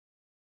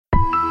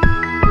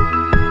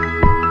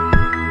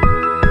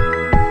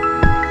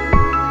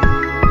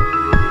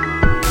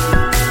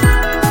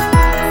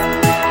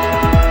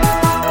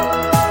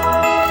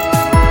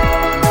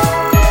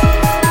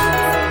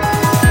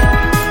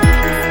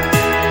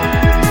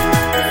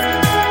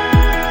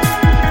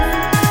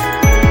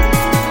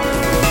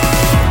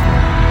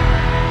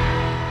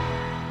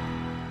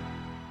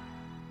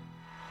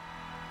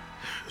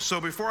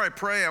So before I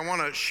pray, I want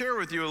to share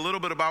with you a little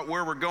bit about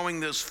where we're going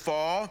this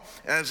fall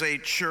as a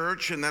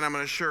church, and then I'm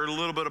going to share a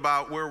little bit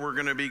about where we're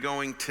going to be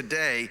going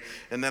today,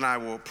 and then I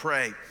will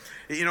pray.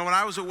 You know, when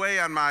I was away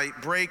on my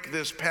break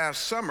this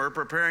past summer,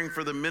 preparing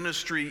for the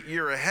ministry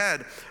year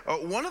ahead,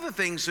 one of the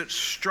things that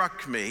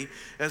struck me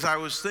as I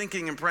was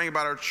thinking and praying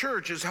about our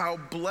church is how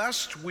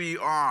blessed we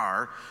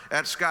are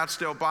at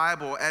Scottsdale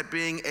Bible at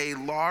being a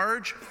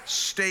large,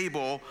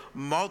 stable,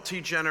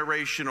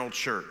 multi-generational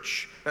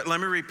church. Let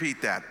me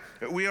repeat that.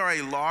 We are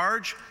a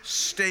large,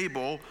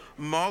 stable,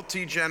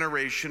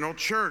 multi-generational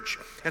church.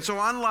 And so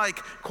unlike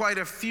quite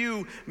a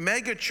few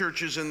mega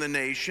churches in the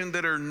nation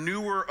that are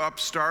newer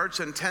upstarts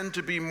and tend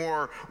to be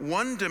more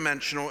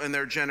one-dimensional in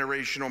their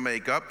generational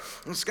makeup,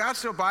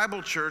 Scottsdale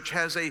Bible Church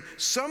has a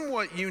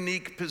somewhat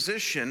unique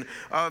position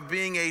of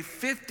being a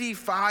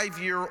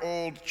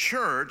 55-year-old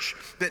church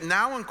that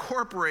now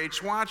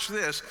incorporates, watch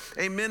this,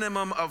 a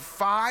minimum of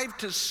 5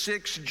 to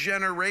 6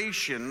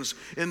 generations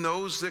in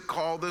those that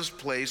call this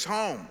place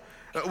home.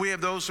 We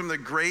have those from the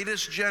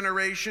greatest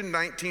generation,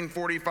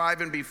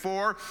 1945 and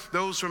before,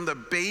 those from the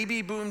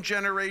baby boom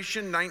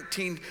generation,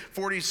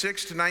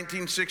 1946 to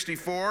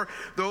 1964,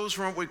 those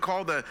from what we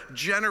call the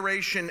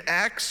Generation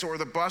X or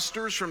the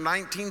Busters from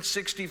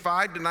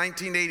 1965 to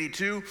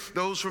 1982,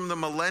 those from the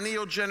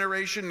millennial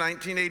generation,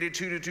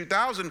 1982 to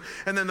 2000,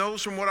 and then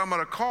those from what I'm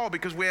going to call,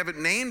 because we haven't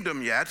named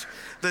them yet,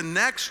 the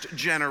next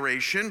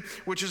generation,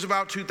 which is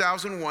about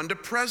 2001 to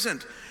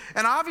present.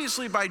 And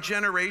obviously by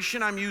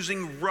generation, I'm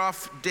using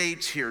rough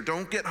dates here.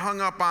 Don't get hung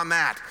up on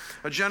that.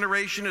 A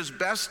generation is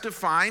best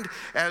defined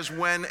as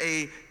when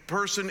a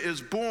person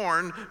is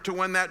born to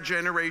when that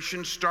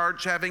generation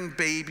starts having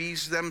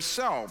babies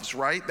themselves,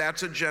 right?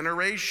 That's a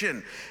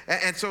generation.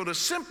 And so to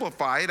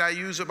simplify it, I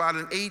use about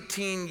an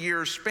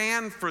 18-year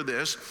span for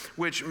this,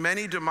 which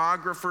many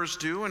demographers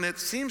do, and it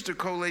seems to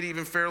collate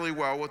even fairly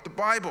well with the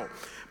Bible.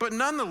 But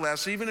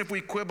nonetheless, even if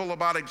we quibble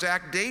about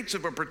exact dates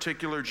of a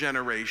particular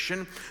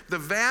generation, the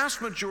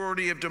vast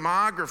majority of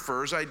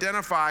demographers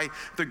identify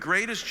the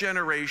greatest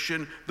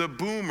generation, the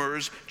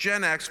boomers,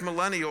 Gen X,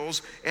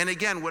 millennials, and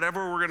again,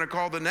 whatever we're going to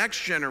call the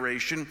next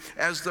generation,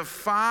 as the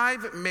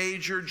 5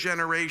 major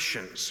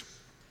generations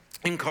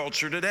in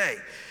culture today.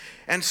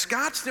 And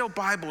Scottsdale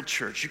Bible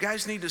Church, you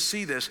guys need to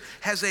see this,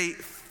 has a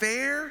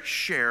fair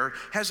share,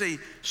 has a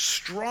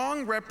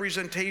strong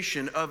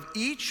representation of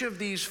each of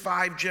these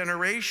 5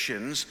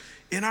 generations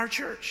in our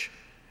church.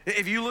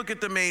 If you look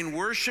at the main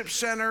worship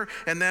center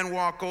and then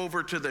walk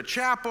over to the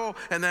chapel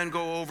and then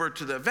go over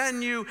to the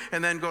venue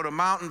and then go to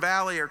Mountain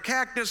Valley or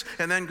Cactus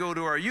and then go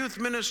to our youth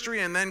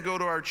ministry and then go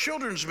to our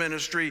children's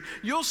ministry,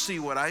 you'll see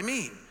what I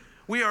mean.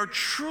 We are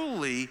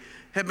truly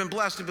have been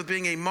blessed with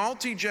being a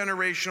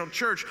multi-generational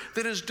church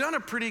that has done a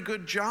pretty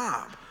good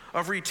job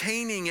of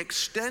retaining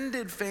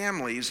extended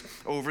families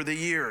over the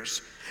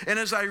years. And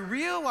as I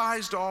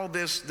realized all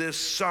this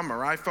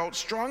summer, I felt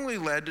strongly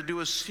led to do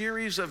a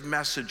series of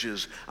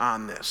messages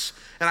on this.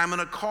 And I'm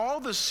going to call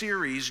the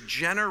series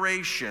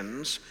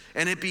Generations,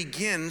 and it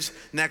begins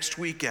next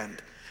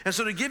weekend. And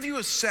so to give you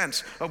a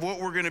sense of what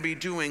we're going to be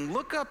doing,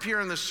 look up here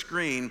on the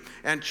screen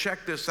and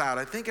check this out.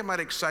 I think it might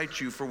excite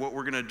you for what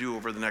we're going to do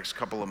over the next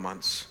couple of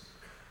months.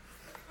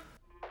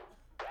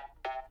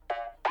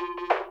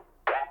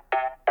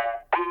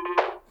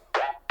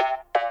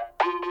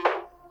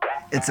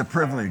 It's a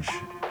privilege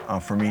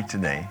for me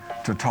today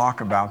to talk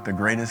about the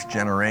greatest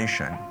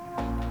generation.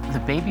 The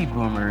baby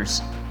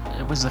boomers,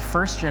 it was the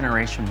first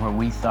generation where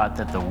we thought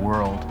that the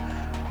world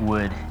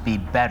would be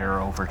better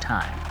over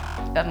time.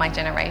 But my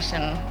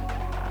generation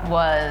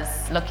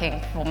was looking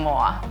for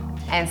more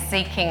and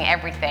seeking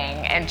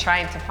everything and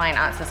trying to find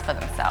answers for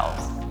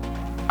themselves.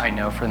 I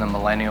know for the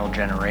millennial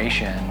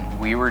generation,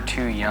 we were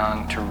too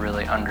young to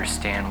really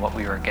understand what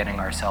we were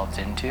getting ourselves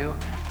into.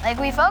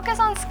 We focus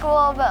on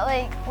school, but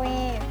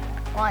we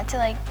want to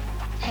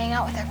hang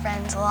out with our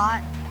friends a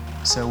lot.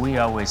 So we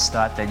always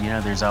thought that,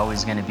 there's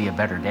always going to be a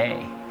better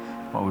day.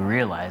 What we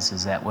realized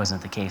is that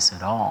wasn't the case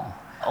at all.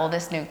 All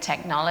this new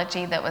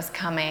technology that was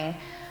coming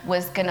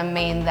was going to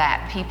mean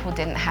that people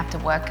didn't have to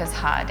work as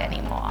hard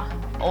anymore.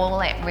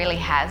 All it really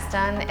has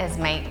done is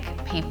make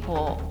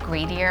people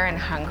greedier and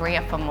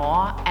hungrier for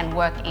more and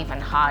work even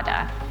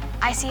harder.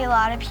 I see a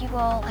lot of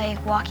people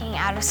walking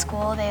out of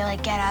school, they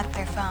get out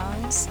their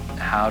phones.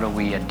 How do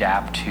we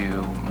adapt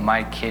to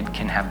my kid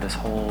can have this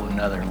whole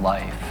another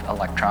life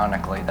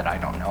electronically that I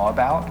don't know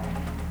about?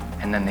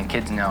 And then the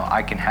kids know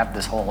I can have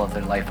this whole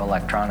other life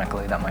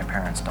electronically that my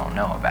parents don't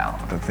know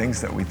about. The things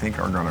that we think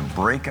are going to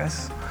break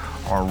us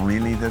are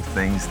really the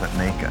things that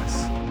make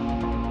us.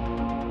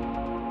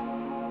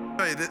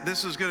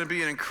 this is going to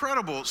be an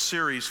incredible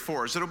series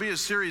for us. It'll be a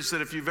series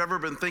that if you've ever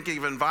been thinking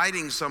of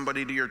inviting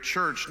somebody to your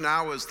church,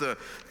 now is the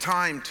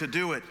time to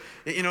do it.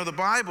 You know, the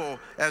Bible,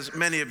 as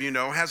many of you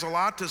know, has a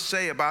lot to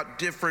say about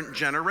different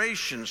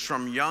generations,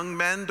 from young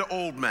men to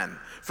old men,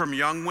 from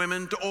young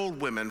women to old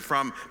women,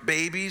 from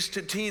babies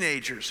to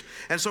teenagers.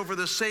 And so for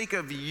the sake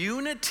of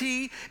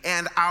unity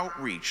and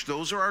outreach,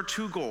 those are our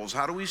two goals.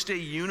 How do we stay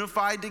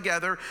unified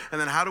together?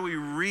 And then how do we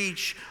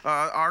reach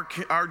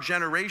our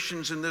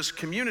generations in this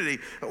community?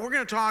 We're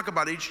going to talk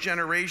about each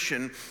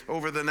generation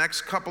over the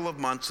next couple of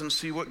months and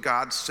see what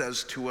God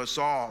says to us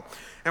all.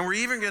 And we're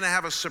even going to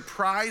have a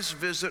surprise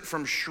visit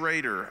from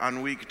Schrader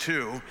on week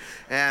 2.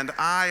 And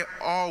I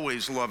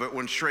always love it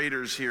when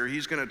Schrader's here.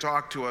 He's going to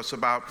talk to us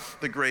about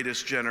the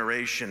greatest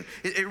generation.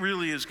 It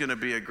really is going to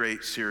be a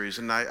great series.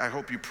 And I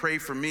hope you pray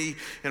for me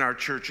and our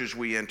church as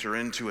we enter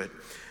into it.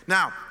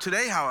 Now,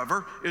 today,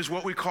 however, is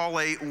what we call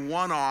a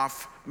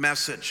one-off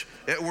message.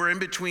 We're in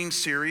between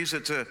series.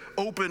 It's an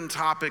open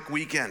topic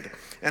weekend.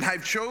 And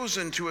I've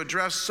chosen to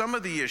address some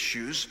of the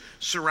issues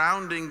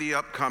surrounding the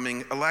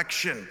upcoming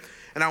election.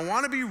 And I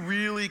want to be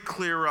really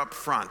clear up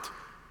front.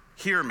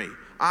 Hear me.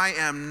 I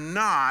am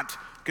not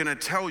going to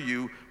tell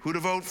you who to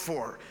vote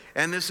for.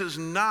 And this is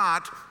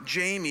not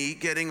Jamie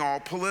getting all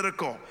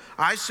political.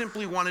 I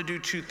simply want to do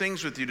two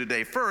things with you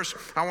today. First,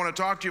 I want to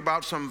talk to you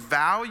about some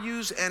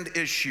values and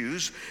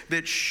issues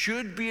that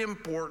should be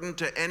important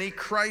to any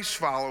Christ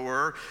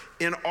follower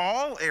in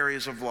all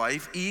areas of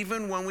life,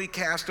 even when we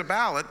cast a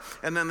ballot.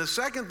 And then the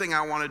second thing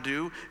I want to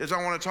do is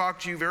I want to talk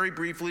to you very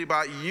briefly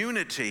about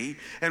unity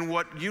and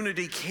what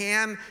unity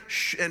can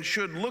and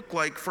should look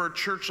like for a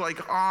church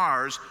like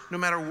ours, no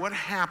matter what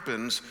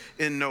happens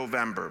in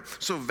November.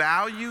 So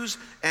values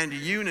and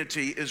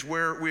unity is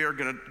where we are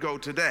going to go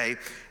today.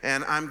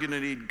 And I'm going to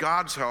need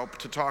God's help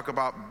to talk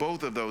about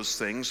both of those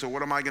things. So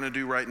what am I going to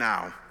do right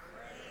now?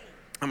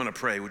 I'm going to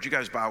pray. Would you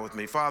guys bow with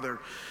me? Father,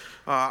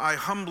 I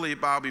humbly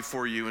bow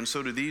before you, and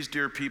so do these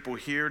dear people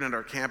here and at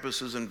our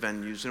campuses and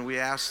venues. And we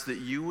ask that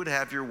you would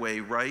have your way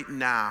right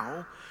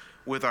now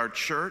with our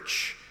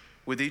church,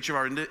 with each of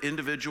our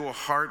individual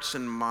hearts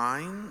and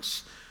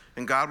minds.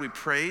 And God, we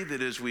pray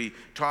that as we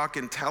talk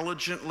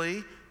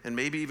intelligently and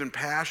maybe even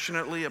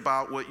passionately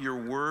about what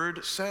your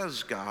word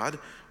says, God,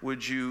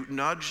 would you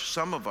nudge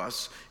some of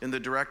us in the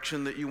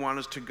direction that you want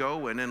us to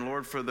go in? And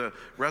Lord, for the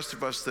rest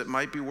of us that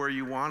might be where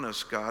you want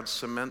us, God,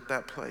 cement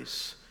that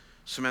place.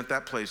 Cement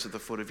that place at the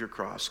foot of your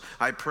cross.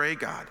 I pray,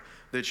 God,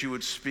 that you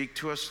would speak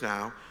to us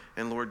now.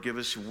 And Lord, give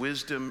us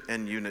wisdom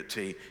and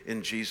unity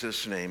in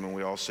Jesus' name. And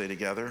we all say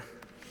together,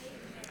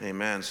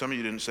 amen. Some of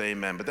you didn't say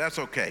amen, but that's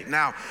okay.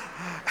 Now,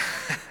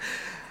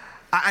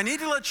 I need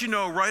to let you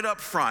know right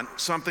up front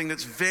something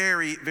that's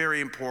very,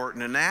 very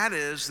important, and that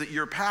is that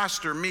your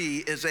pastor, me,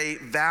 is a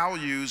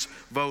values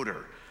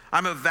voter.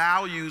 I'm a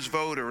values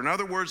voter. In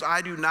other words,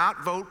 I do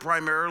not vote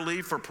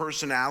primarily for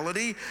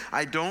personality.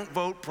 I don't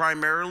vote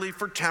primarily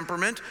for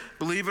temperament.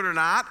 Believe it or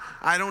not,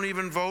 I don't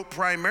even vote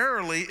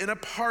primarily in a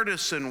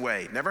partisan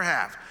way. Never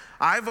have.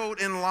 I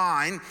vote in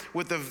line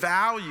with the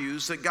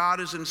values that God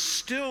has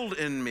instilled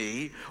in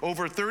me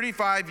over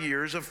 35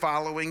 years of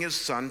following his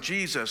son,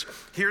 Jesus.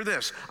 Hear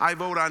this. I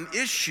vote on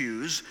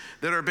issues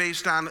that are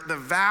based on the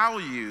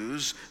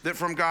values that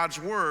from God's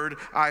word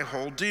I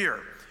hold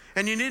dear.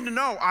 And you need to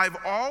know, I've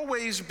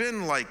always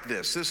been like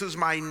this. This is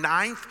my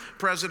 9th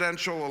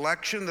presidential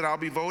election that I'll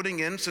be voting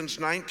in since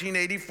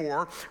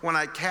 1984 when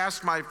I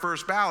cast my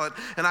first ballot.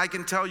 And I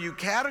can tell you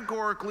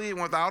categorically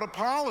and without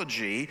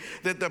apology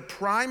that the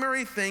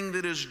primary thing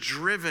that has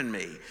driven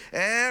me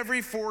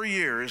every 4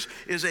 years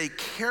is a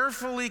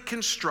carefully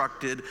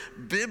constructed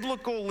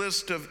biblical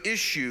list of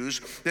issues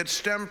that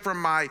stem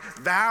from my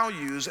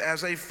values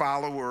as a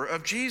follower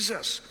of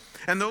Jesus.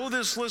 And though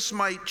this list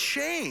might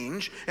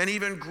change and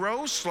even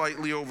grow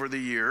slightly over the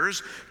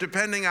years,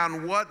 depending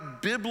on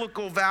what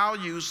biblical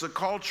values the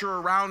culture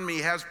around me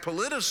has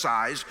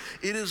politicized,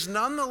 it is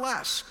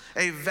nonetheless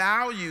a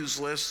values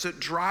list that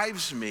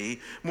drives me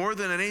more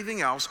than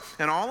anything else.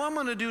 And all I'm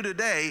going to do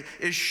today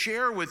is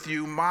share with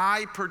you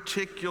my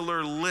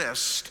particular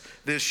list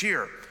this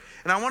year.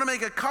 And I want to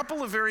make a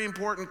couple of very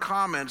important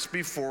comments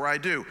before I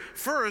do.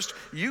 First,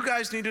 you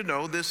guys need to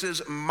know this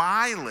is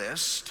my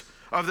list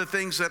of the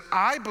things that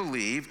I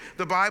believe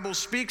the Bible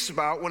speaks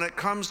about when it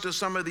comes to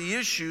some of the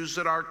issues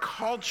that our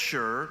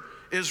culture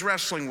is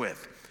wrestling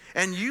with.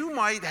 And you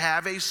might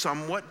have a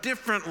somewhat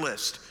different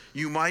list.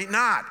 You might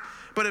not.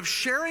 But if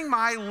sharing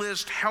my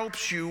list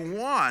helps you,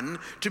 one,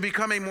 to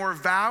become a more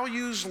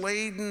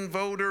values-laden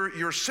voter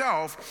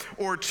yourself,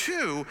 or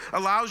two,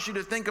 allows you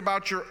to think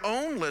about your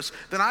own list,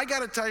 then I got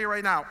to tell you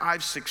right now,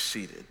 I've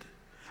succeeded.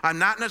 I'm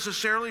not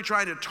necessarily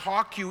trying to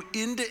talk you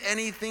into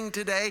anything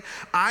today.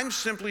 I'm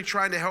simply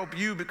trying to help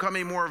you become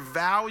a more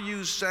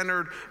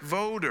values-centered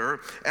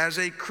voter as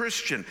a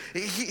Christian.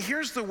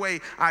 Here's the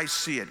way I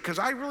see it, because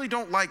I really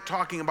don't like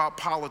talking about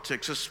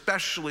politics,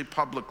 especially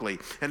publicly.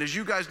 And as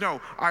you guys know,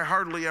 I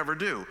hardly ever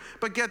do.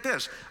 But get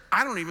this,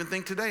 I don't even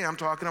think today I'm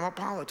talking about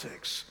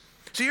politics.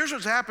 See, here's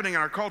what's happening in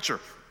our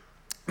culture.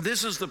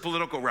 This is the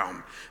political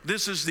realm.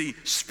 This is the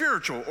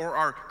spiritual or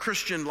our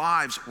Christian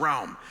lives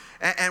realm.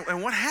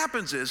 And what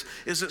happens is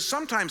that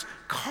sometimes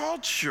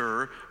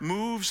culture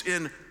moves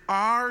in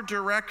our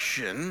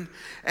direction,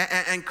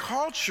 and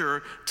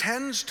culture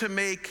tends to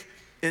make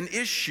an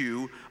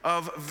issue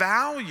of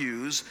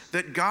values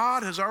that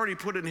God has already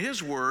put in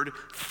His Word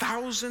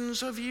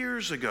thousands of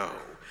years ago.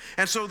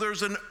 And so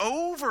there's an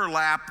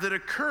overlap that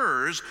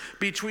occurs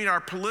between our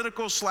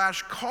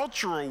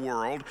political/cultural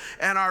world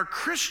and our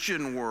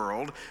Christian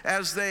world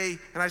as they,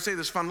 and I say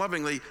this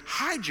fun-lovingly,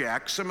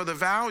 hijack some of the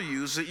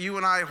values that you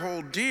and I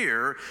hold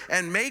dear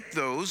and make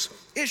those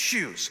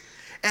issues.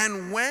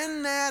 And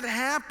when that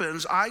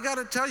happens, I got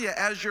to tell you,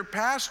 as your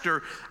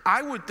pastor,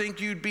 I would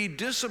think you'd be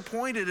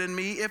disappointed in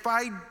me if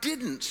I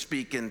didn't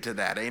speak into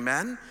that.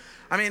 Amen?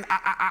 I mean,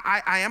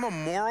 I am a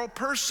moral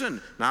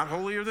person, not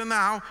holier than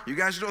thou. You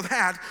guys know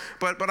that.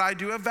 But I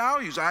do have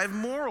values. I have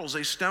morals.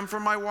 They stem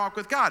from my walk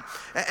with God.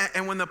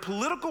 And when the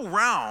political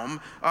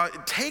realm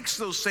takes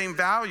those same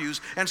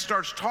values and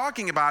starts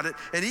talking about it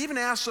and even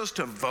asks us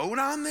to vote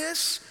on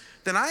this,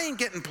 then I ain't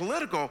getting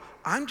political.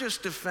 I'm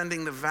just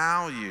defending the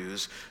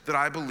values that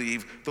I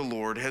believe the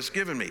Lord has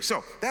given me.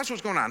 So that's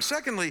what's going on.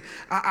 Secondly,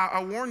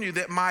 I warn you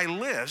that my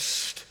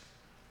list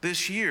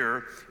this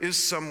year is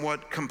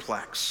somewhat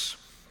complex.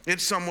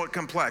 It's somewhat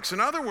complex. In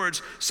other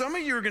words, some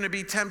of you are going to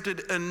be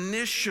tempted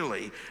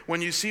initially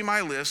when you see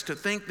my list to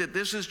think that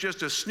this is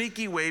just a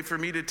sneaky way for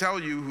me to tell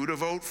you who to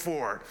vote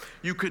for.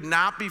 You could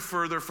not be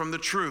further from the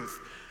truth.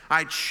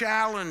 I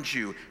challenge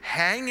you,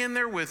 hang in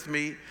there with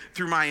me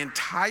through my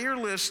entire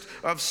list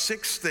of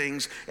 6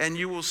 things, and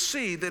you will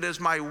see that, as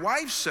my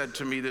wife said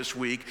to me this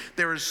week,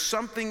 there is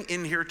something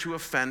in here to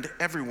offend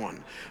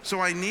everyone. So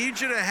I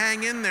need you to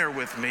hang in there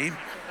with me,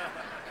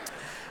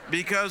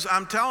 because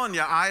I'm telling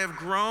you, I have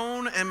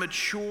grown and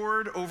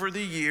matured over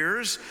the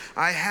years.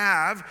 I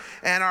have,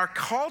 and our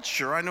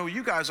culture, I know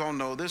you guys all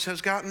know this, has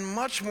gotten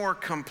much more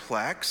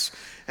complex.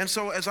 And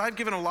so as I've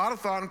given a lot of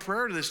thought and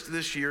prayer to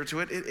this year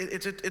to it,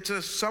 it's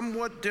a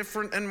somewhat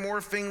different and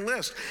morphing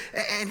list.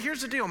 And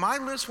here's the deal, my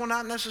list will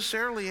not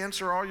necessarily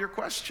answer all your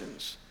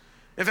questions.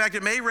 In fact,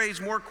 it may raise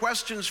more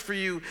questions for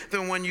you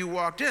than when you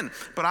walked in.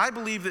 But I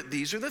believe that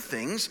these are the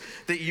things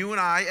that you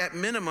and I, at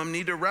minimum,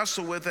 need to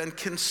wrestle with and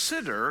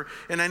consider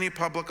in any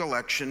public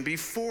election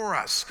before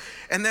us.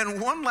 And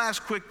then one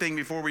last quick thing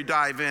before we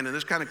dive in, and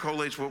this kind of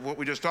collates with what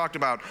we just talked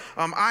about.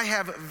 I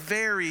have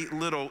very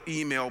little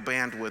email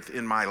bandwidth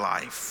in my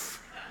life.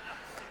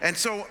 And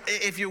so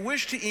if you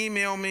wish to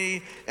email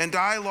me and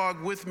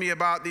dialogue with me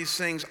about these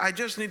things, I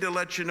just need to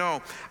let you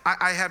know,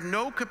 I have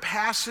no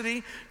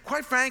capacity.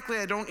 Quite frankly,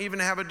 I don't even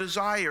have a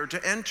desire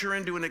to enter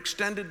into an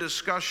extended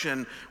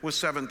discussion with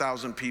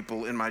 7,000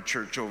 people in my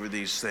church over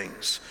these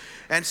things.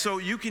 And so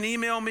you can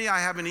email me. I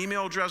have an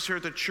email address here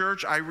at the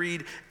church. I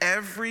read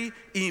every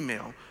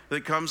email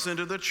that comes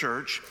into the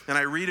church, and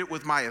I read it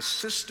with my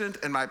assistant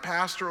and my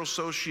pastoral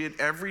associate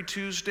every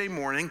Tuesday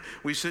morning.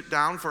 We sit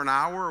down for an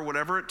hour or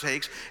whatever it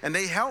takes, and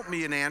they help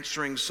me in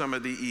answering some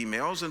of the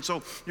emails. And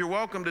so you're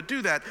welcome to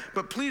do that,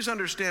 but please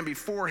understand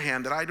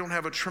beforehand that I don't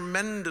have a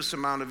tremendous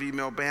amount of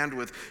email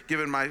bandwidth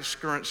given my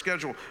current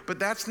schedule. But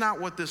that's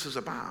not what this is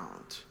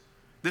about.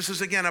 This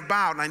is, again,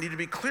 about, and I need to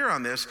be clear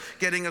on this,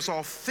 getting us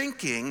all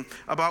thinking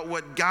about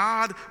what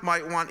God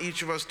might want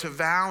each of us to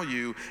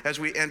value as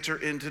we enter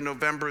into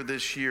November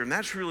this year. And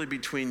that's really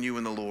between you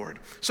and the Lord.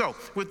 So,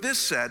 with this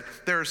said,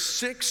 there are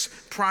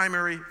 6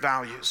 primary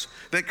values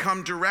that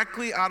come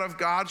directly out of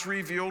God's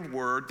revealed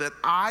word that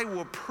I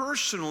will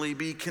personally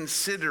be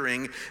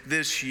considering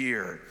this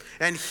year.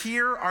 And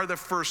here are the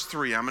first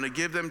 3. I'm going to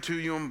give them to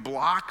you in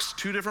blocks,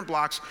 2 different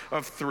blocks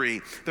of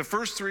 3. The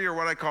first 3 are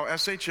what I call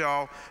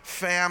SHL,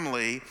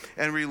 family,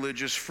 and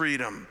religious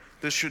freedom.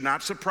 This should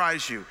not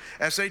surprise you.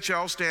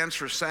 SHL stands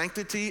for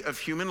sanctity of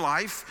human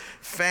life,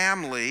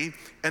 family,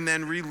 and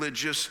then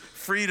religious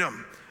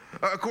freedom.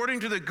 According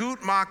to the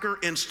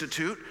Guttmacher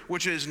Institute,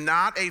 which is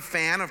not a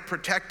fan of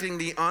protecting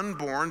the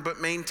unborn but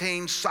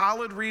maintains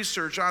solid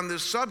research on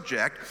this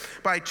subject,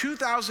 by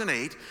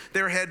 2008,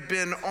 there had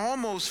been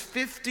almost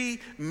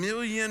 50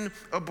 million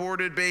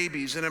aborted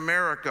babies in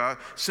America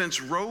since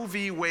Roe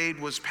v. Wade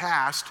was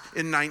passed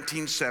in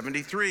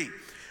 1973.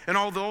 And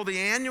although the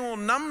annual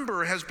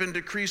number has been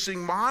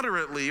decreasing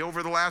moderately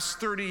over the last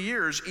 30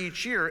 years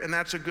each year, and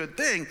that's a good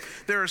thing,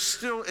 there are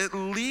still at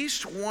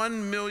least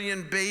 1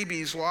 million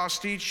babies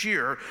lost each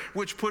year,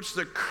 which puts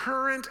the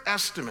current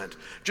estimate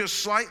just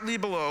slightly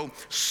below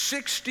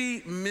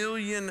 60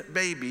 million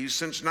babies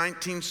since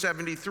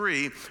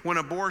 1973, when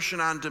abortion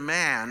on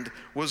demand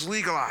was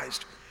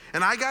legalized.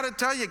 And I got to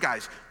tell you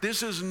guys,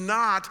 this is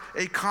not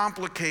a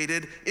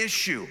complicated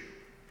issue.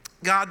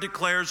 God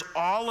declares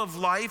all of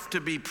life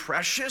to be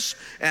precious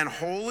and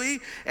holy,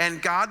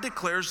 and God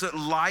declares that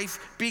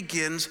life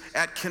begins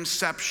at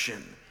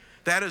conception.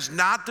 That is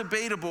not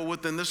debatable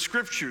within the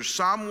scriptures.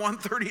 Psalm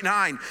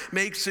 139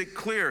 makes it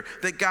clear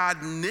that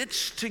God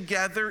knits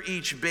together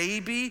each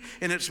baby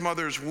in its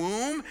mother's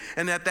womb,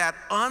 and that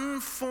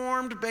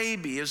unformed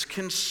baby is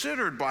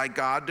considered by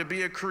God to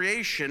be a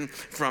creation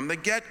from the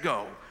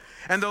get-go.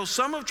 And though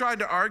some have tried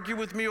to argue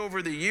with me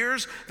over the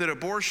years that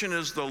abortion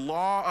is the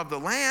law of the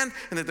land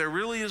and that there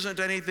really isn't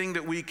anything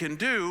that we can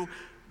do,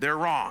 they're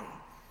wrong.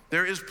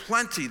 There is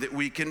plenty that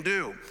we can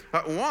do.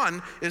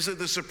 One is that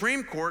the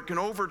Supreme Court can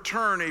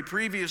overturn a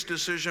previous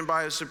decision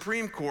by a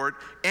Supreme Court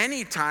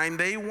anytime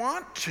they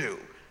want to.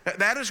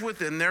 That is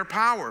within their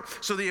power.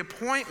 So the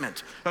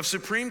appointment of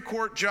Supreme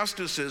Court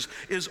justices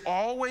is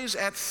always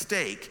at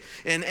stake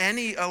in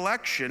any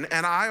election,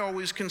 and I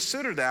always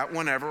consider that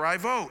whenever I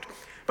vote.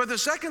 But the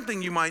second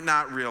thing you might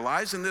not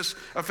realize, and this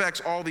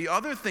affects all the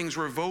other things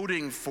we're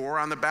voting for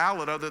on the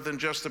ballot other than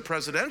just the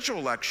presidential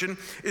election,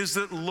 is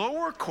that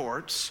lower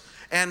courts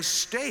and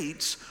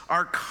states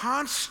are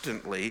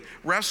constantly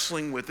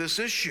wrestling with this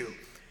issue.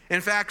 In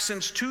fact,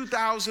 since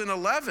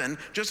 2011,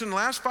 just in the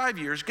last 5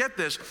 years, get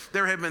this,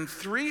 there have been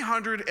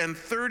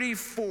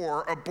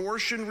 334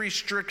 abortion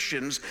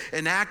restrictions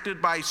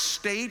enacted by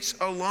states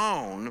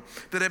alone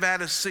that have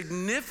had a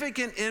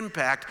significant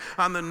impact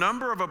on the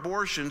number of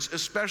abortions,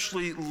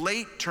 especially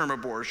late-term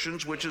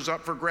abortions, which is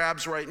up for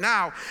grabs right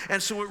now.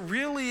 And so it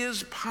really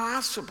is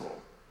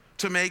possible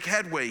to make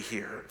headway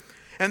here.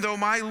 And though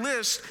my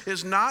list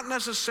is not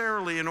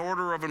necessarily in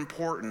order of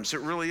importance,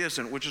 it really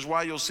isn't, which is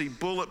why you'll see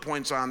bullet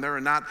points on there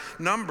and not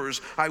numbers,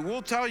 I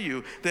will tell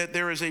you that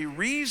there is a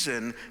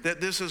reason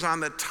that this is on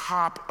the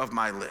top of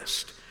my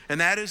list.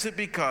 And that is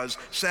because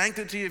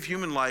sanctity of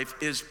human life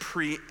is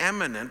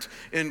preeminent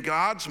in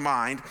God's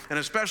mind, and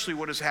especially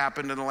what has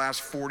happened in the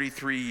last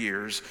 43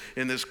 years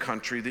in this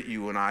country that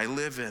you and I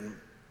live in.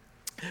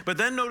 But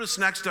then notice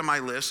next on my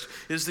list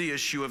is the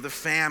issue of the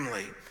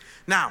family.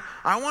 Now,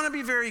 I want to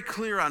be very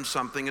clear on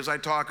something as I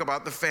talk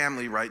about the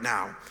family right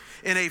now.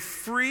 In a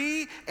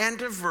free and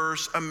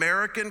diverse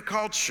American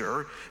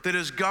culture that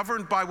is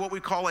governed by what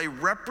we call a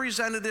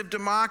representative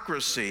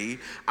democracy,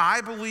 I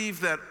believe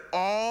that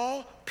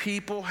all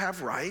people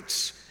have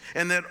rights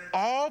and that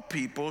all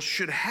people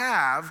should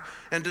have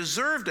and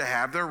deserve to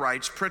have their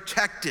rights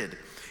protected,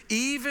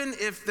 even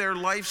if their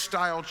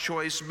lifestyle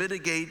choice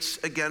mitigates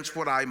against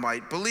what I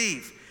might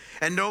believe.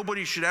 And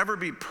nobody should ever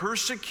be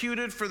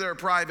persecuted for their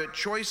private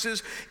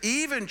choices,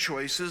 even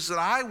choices that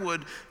I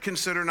would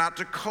consider not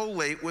to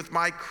collate with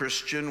my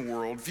Christian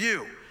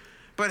worldview.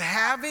 But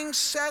having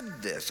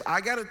said this,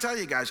 I got to tell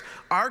you guys,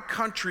 our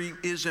country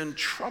is in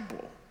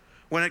trouble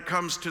when it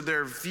comes to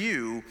their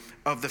view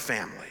of the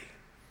family.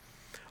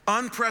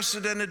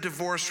 Unprecedented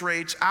divorce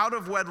rates,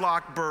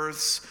 out-of-wedlock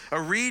births, a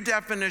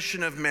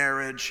redefinition of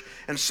marriage,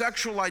 and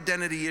sexual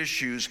identity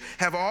issues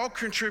have all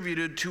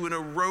contributed to an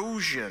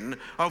erosion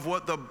of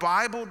what the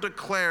Bible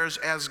declares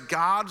as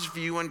God's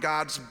view and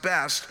God's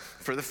best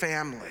for the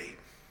family.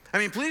 I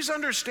mean, please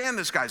understand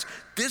this, guys.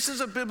 This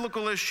is a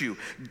biblical issue.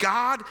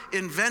 God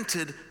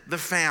invented the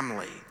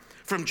family.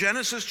 From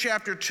Genesis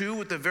chapter 2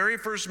 with the very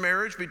first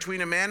marriage between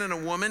a man and a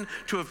woman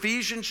to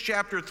Ephesians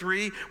chapter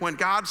 3 when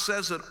God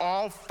says that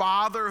all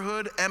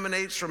fatherhood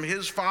emanates from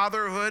his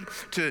fatherhood,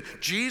 to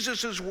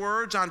Jesus'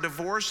 words on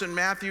divorce in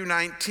Matthew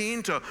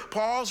 19, to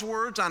Paul's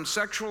words on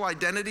sexual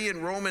identity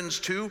in Romans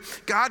 2.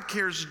 God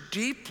cares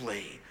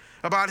deeply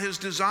about his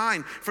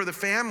design for the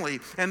family.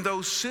 And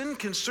though sin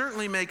can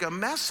certainly make a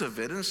mess of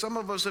it, and some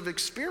of us have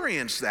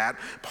experienced that,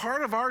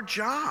 part of our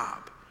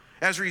job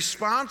as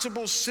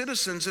responsible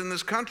citizens in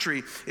this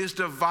country is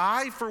to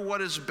vie for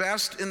what is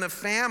best in the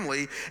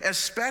family,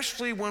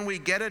 especially when we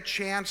get a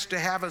chance to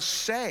have a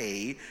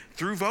say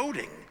through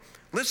voting.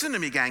 Listen to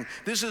me, gang.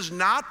 This is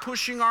not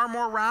pushing our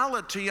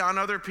morality on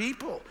other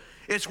people.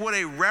 It's what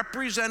a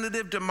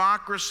representative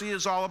democracy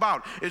is all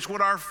about. It's what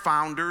our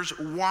founders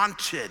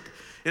wanted,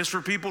 is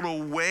for people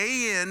to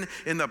weigh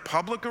in the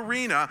public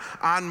arena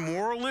on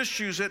moral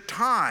issues at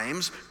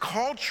times,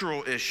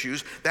 cultural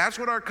issues. That's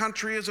what our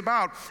country is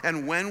about.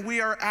 And when we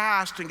are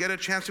asked and get a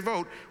chance to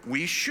vote,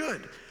 we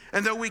should.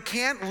 And though we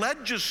can't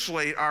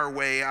legislate our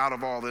way out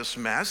of all this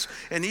mess,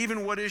 and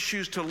even what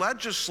issues to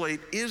legislate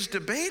is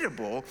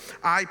debatable,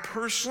 I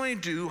personally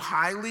do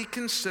highly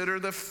consider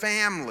the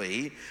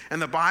family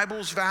and the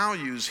Bible's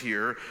values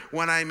here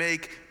when I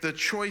make the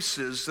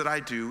choices that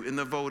I do in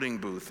the voting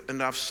booth.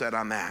 Enough said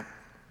on that.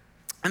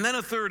 And then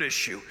a third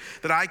issue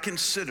that I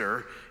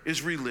consider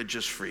is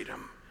religious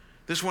freedom.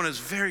 This one is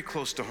very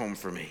close to home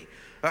for me.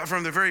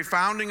 From the very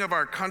founding of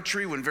our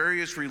country, when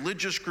various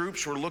religious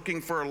groups were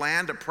looking for a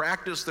land to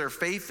practice their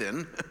faith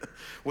in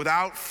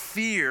without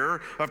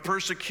fear of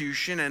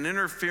persecution and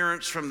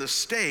interference from the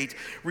state,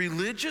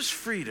 religious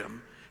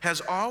freedom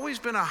has always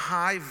been a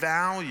high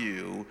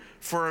value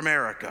for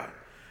America.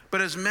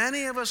 But as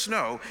many of us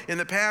know, in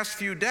the past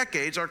few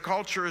decades, our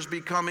culture has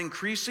become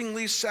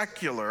increasingly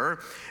secular,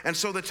 and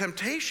so the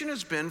temptation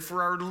has been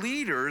for our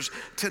leaders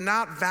to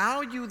not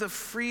value the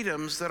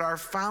freedoms that our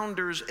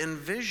founders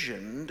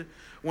envisioned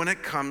when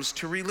it comes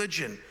to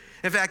religion.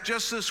 In fact,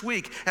 just this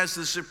week, as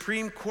the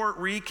Supreme Court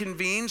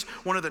reconvenes,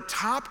 one of the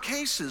top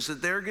cases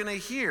that they're going to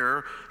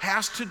hear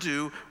has to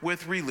do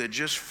with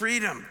religious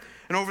freedom.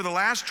 And over the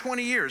last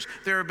 20 years,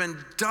 there have been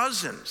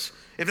dozens,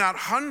 if not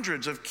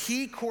hundreds of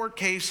key court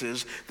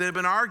cases that have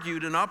been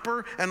argued in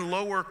upper and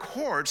lower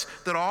courts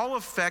that all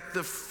affect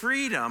the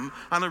freedom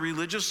on the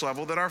religious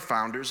level that our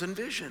founders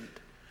envisioned.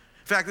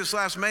 In fact, this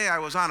last May, I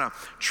was on a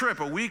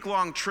trip, a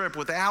week-long trip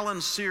with Alan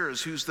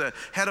Sears, who's the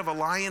head of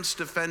Alliance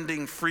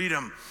Defending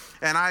Freedom.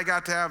 And I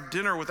got to have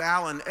dinner with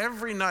Alan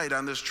every night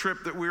on this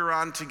trip that we were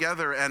on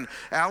together. And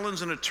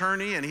Alan's an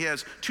attorney, and he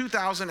has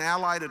 2,000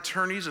 allied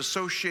attorneys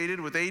associated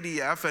with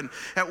ADF. And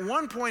at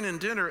one point at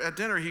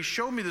dinner, he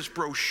showed me this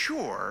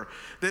brochure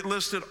that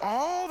listed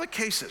all the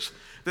cases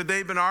that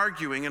they've been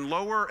arguing in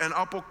lower and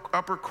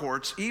upper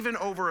courts, even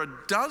over a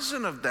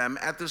dozen of them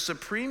at the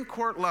Supreme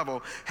Court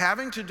level,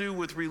 having to do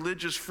with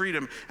religious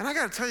freedom. And I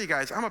got to tell you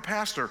guys, I'm a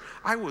pastor.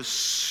 I was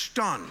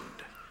stunned.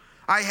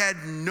 I had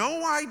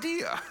no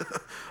idea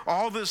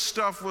all this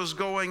stuff was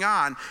going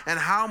on and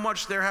how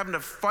much they're having to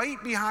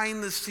fight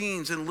behind the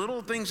scenes and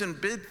little things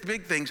and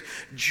big things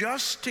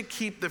just to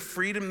keep the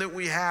freedom that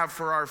we have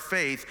for our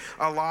faith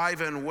alive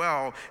and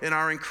well in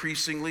our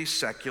increasingly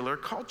secular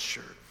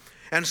culture.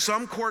 And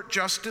some court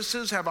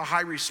justices have a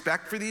high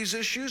respect for these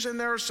issues, and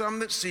there are some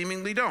that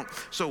seemingly don't.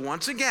 So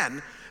once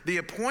again, the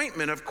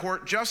appointment of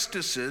court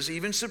justices,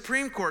 even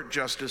Supreme Court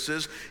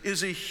justices,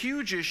 is a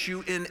huge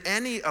issue in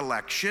any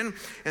election,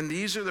 and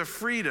these are the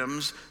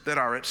freedoms that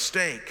are at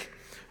stake.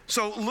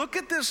 So look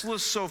at this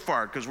list so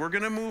far, because we're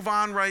going to move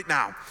on right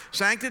now.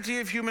 Sanctity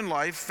of human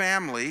life,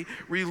 family,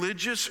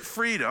 religious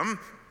freedom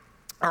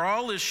are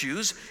all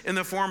issues in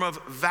the form of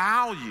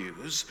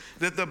values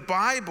that the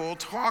Bible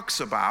talks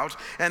about,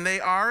 and they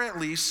are at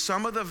least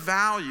some of the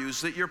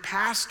values that your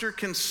pastor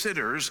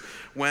considers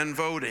when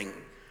voting.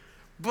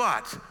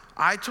 But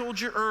I told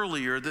you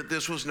earlier that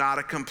this was not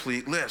a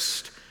complete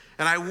list.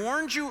 And I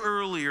warned you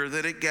earlier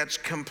that it gets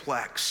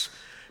complex.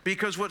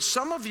 Because what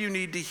some of you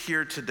need to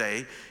hear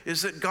today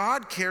is that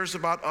God cares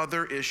about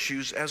other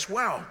issues as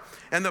well.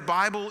 And the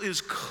Bible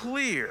is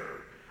clear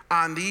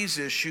on these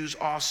issues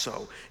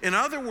also. In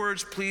other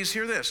words, please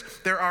hear this.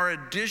 There are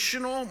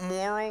additional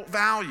moral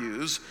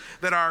values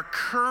that our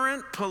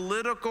current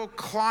political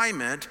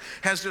climate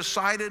has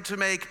decided to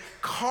make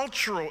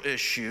cultural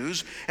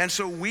issues, and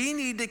so we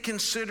need to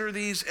consider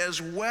these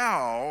as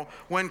well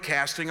when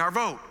casting our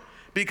vote,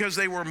 because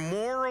they were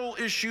moral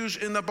issues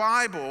in the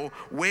Bible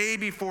way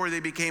before they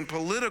became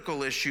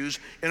political issues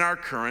in our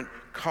current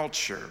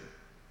culture.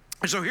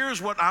 So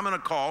here's what I'm going to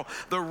call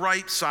the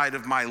right side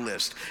of my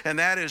list, and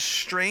that is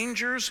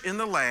strangers in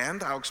the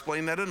land, I'll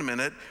explain that in a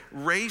minute,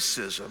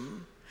 racism,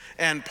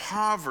 and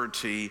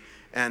poverty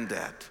and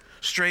debt.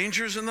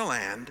 Strangers in the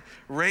land,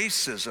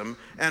 racism,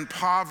 and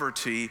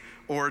poverty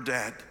or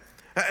debt.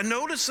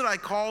 Notice that I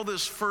call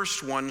this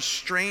first one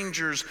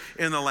strangers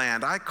in the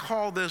land. I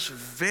call this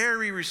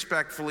very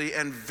respectfully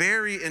and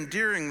very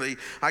endearingly.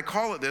 I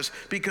call it this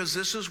because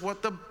this is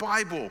what the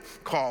Bible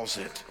calls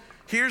it.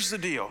 Here's the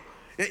deal.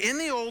 In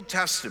the Old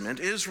Testament,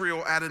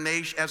 Israel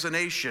as a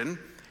nation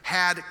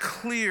had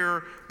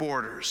clear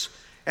borders.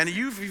 And if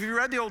you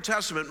read the Old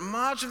Testament,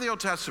 much of the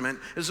Old Testament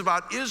is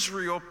about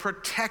Israel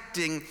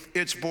protecting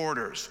its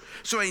borders.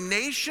 So a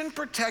nation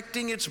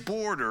protecting its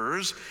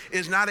borders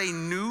is not a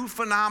new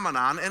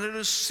phenomenon, and it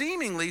is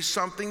seemingly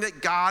something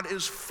that God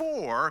is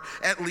for.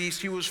 At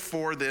least he was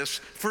for this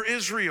for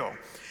Israel.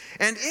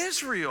 And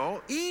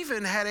Israel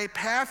even had a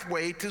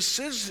pathway to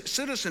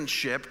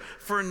citizenship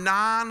for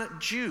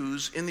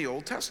non-Jews in the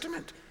Old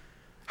Testament.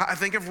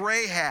 Think of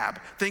Rahab,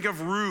 think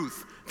of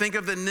Ruth, think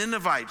of the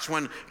Ninevites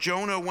when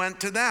Jonah went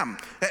to them.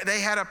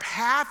 They had a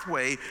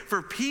pathway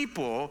for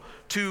people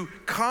to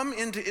come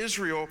into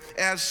Israel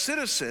as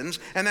citizens,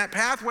 and that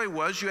pathway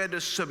was you had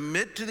to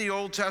submit to the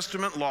Old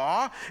Testament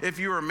law. If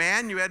you were a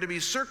man, you had to be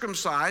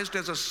circumcised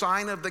as a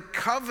sign of the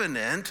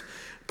covenant.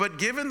 But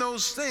given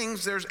those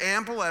things, there's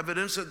ample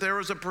evidence that there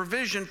was a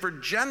provision for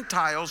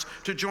Gentiles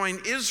to join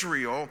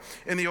Israel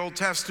in the Old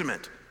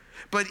Testament.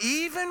 But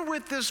even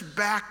with this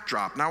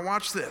backdrop, now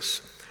watch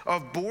this,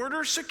 of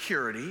border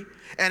security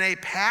and a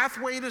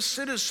pathway to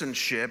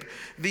citizenship,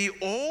 the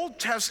Old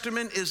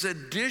Testament is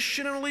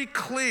additionally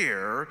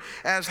clear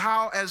as to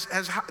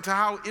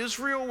how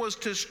Israel was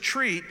to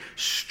treat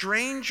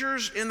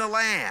strangers in the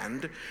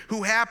land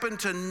who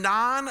happened to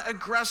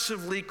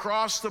non-aggressively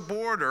cross the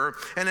border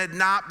and had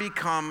not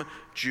become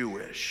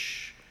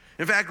Jewish.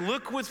 In fact,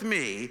 look with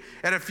me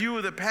at a few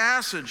of the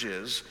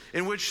passages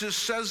in which this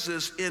says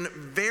this in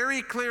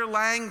very clear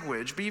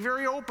language. Be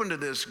very open to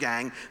this,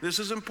 gang. This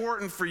is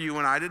important for you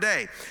and I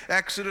today.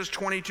 Exodus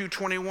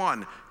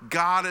 22:21,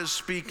 God is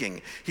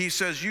speaking. He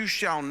says, "You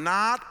shall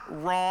not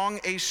wrong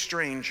a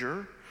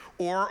stranger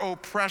or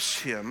oppress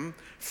him,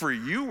 for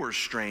you were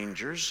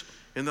strangers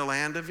in the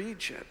land of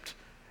Egypt."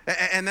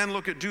 And then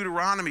look at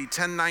Deuteronomy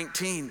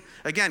 10:19.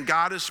 Again,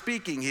 God is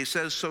speaking. He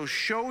says, "So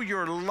show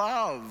your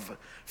love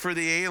for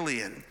the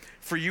alien,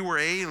 for you were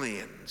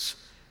aliens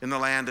in the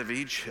land of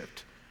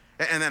Egypt."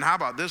 And then how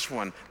about this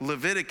one?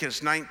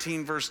 Leviticus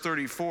 19 verse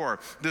 34.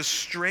 "The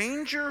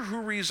stranger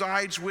who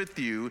resides with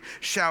you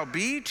shall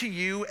be to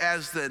you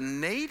as the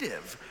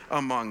native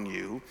among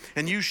you,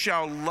 and you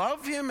shall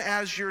love him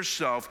as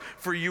yourself,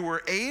 for you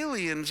were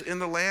aliens in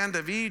the land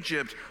of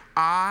Egypt.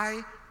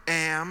 I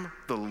am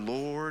the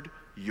Lord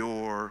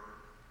your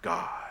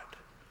God.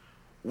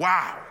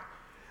 Wow.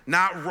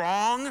 Not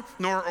wrong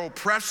nor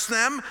oppress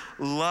them.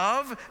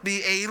 Love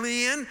the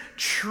alien.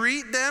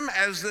 Treat them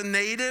as the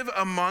native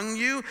among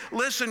you.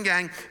 Listen,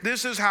 gang,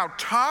 this is how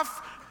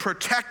tough,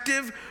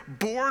 protective,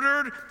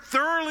 bordered,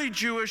 thoroughly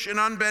Jewish and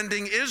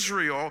unbending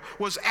Israel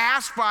was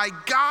asked by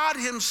God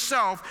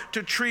himself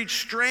to treat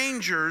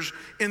strangers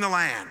in the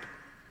land.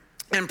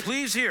 And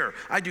please hear,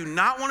 I do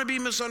not want to be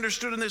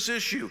misunderstood in this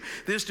issue.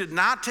 This did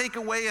not take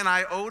away an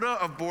iota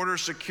of border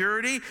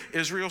security.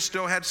 Israel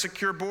still had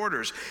secure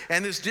borders.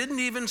 And this didn't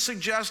even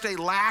suggest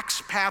a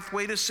lax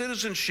pathway to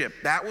citizenship.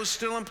 That was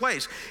still in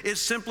place.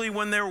 It's simply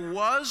when there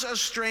was a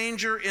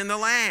stranger in the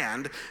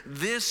land,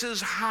 this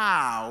is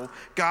how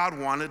God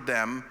wanted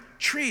them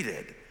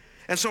treated.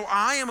 And so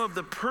I am of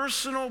the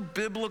personal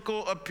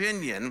biblical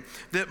opinion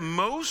that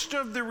most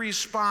of the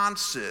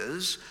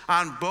responses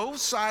on both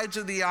sides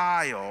of the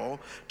aisle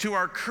to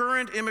our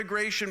current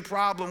immigration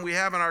problem we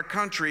have in our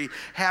country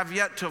have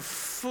yet to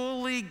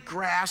fully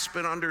grasp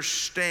and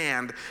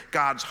understand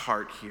God's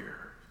heart here.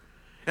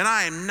 And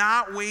I am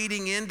not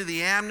wading into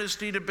the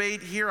amnesty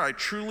debate here. I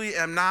truly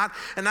am not.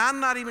 And I'm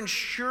not even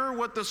sure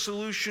what the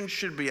solution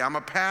should be. I'm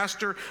a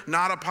pastor,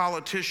 not a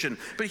politician.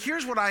 But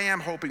here's what I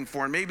am hoping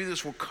for, and maybe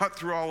this will cut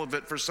through all of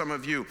it for some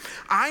of you.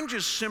 I'm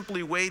just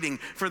simply waiting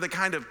for the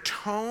kind of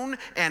tone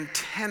and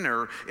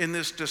tenor in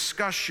this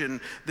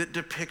discussion that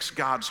depicts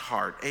God's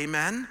heart.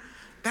 Amen?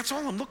 That's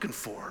all I'm looking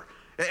for.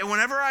 And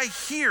whenever I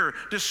hear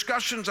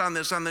discussions on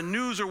this on the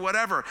news or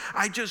whatever,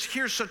 I just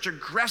hear such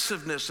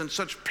aggressiveness and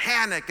such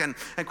panic and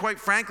quite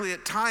frankly,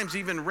 at times,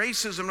 even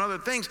racism and other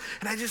things.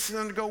 And I just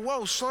go,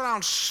 whoa, slow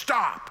down,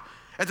 stop.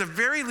 At the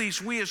very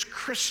least, we as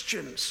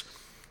Christians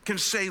can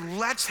say,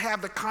 let's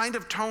have the kind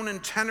of tone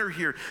and tenor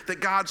here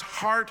that God's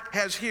heart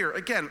has here.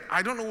 Again,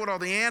 I don't know what all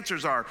the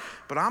answers are,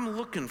 but I'm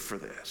looking for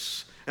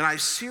this. And I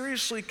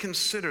seriously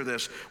consider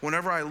this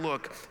whenever I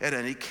look at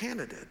any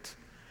candidate.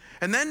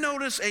 And then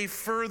notice a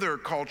further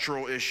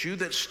cultural issue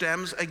that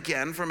stems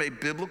again from a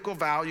biblical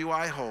value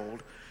I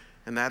hold,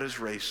 and that is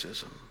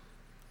racism.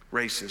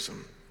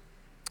 Racism.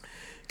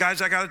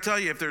 Guys, I got to tell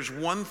you, if there's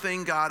one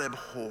thing God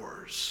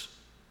abhors,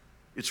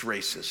 it's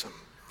racism.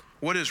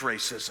 What is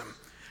racism?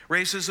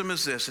 Racism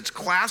is this: it's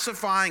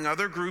classifying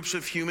other groups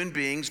of human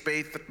beings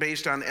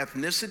based on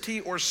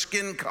ethnicity or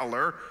skin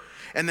color,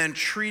 and then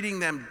treating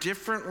them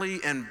differently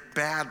and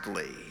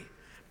badly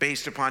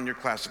based upon your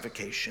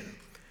classification.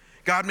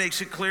 God makes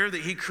it clear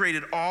that he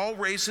created all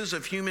races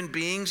of human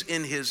beings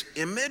in his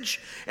image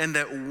and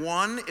that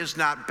one is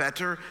not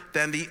better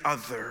than the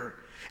other.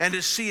 And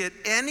to see it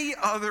any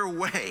other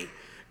way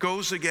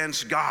goes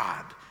against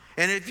God.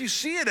 And if you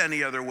see it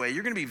any other way,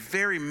 you're going to be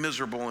very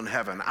miserable in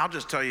heaven. I'll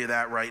just tell you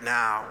that right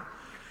now.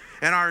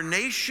 And our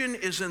nation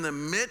is in the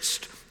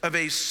midst of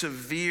a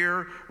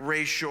severe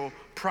racial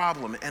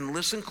problem. And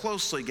listen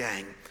closely,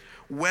 gang.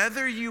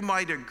 Whether you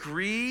might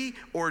agree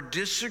or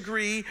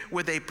disagree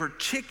with a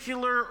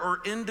particular or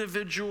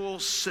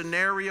individual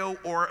scenario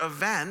or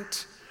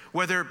event,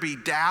 whether it be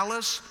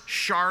Dallas,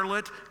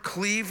 Charlotte,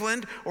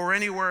 Cleveland, or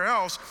anywhere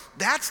else,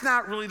 that's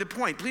not really the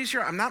point. Please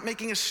hear, I'm not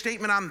making a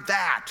statement on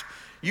that.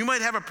 You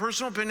might have a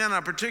personal opinion on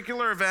a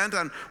particular event,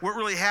 on what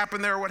really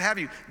happened there or what have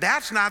you.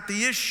 That's not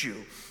the issue.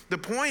 The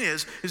point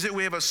is that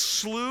we have a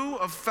slew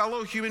of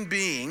fellow human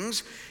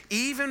beings,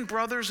 even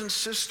brothers and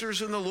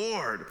sisters in the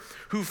Lord,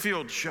 who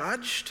feel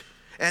judged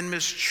and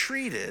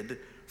mistreated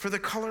for the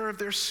color of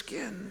their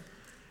skin.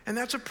 And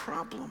that's a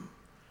problem.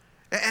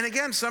 And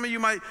again, some of you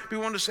might be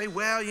wanting to say,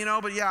 well,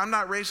 but yeah, I'm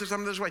not racist,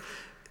 I'm this way.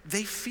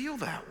 They feel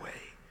that way.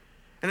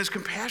 And as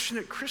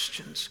compassionate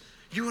Christians,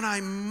 you and I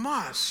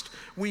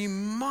we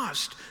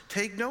must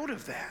take note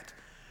of that.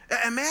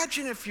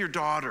 Imagine if your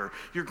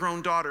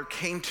grown daughter,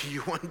 came to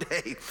you one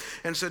day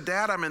and said,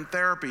 Dad, I'm in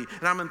therapy,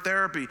 and I'm in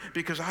therapy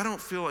because I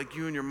don't feel like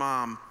you and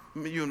mom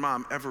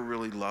ever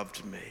really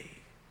loved me.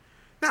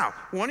 Now,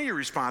 one of your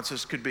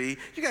responses could be,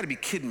 you got to be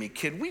kidding me,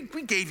 kid. We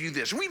gave you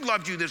this, and we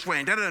loved you this way,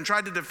 and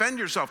tried to defend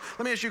yourself.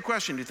 Let me ask you a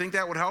question. Do you think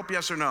that would help,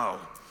 yes or no?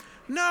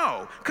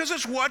 No, because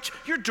it's what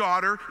your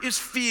daughter is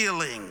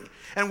feeling.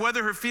 And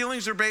whether her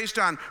feelings are based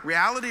on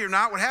reality or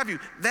not, what have you,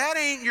 that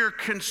ain't your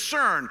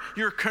concern.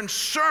 Your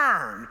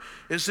concern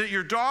is that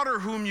your daughter,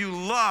 whom you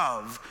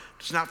love,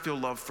 does not feel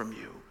love from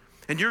you.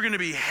 And you're going to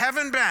be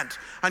heaven bent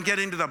on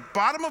getting to the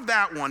bottom of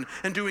that one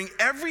and doing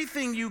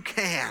everything you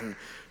can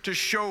to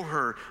show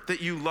her that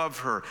you love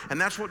her.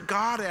 And that's what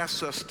God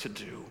asks us to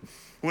do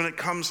when it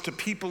comes to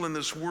people in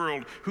this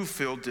world who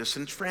feel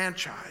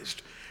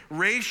disenfranchised.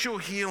 Racial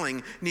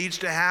healing needs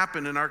to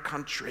happen in our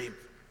country.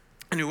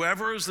 And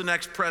whoever is the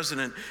next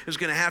president is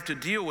going to have to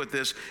deal with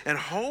this and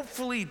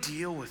hopefully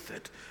deal with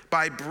it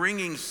by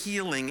bringing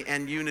healing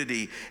and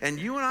unity. And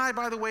you and I,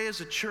 by the way,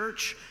 as a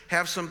church,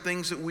 have some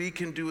things that we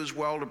can do as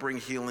well to bring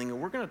healing.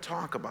 And we're going to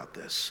talk about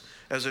this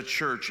as a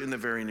church in the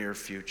very near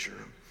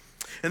future.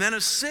 And then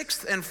a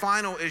sixth and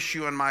final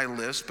issue on my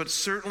list, but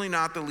certainly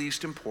not the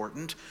least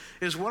important,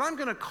 is what I'm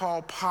going to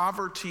call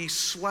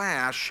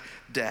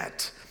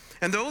poverty/debt.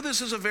 And though this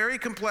is a very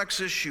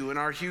complex issue in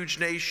our huge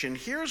nation,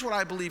 here's what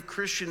I believe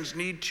Christians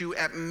need to,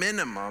 at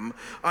minimum,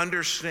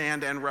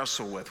 understand and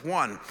wrestle with.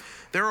 One,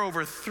 there are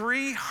over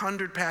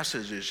 300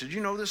 passages. Did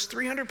you know this?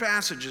 300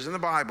 passages in the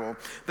Bible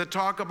that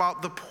talk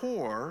about the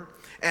poor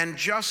and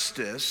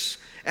justice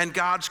and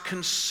God's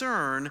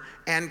concern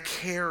and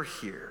care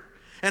here.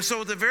 And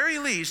so at the very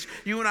least,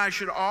 you and I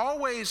should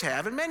always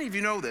have, and many of you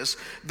know this,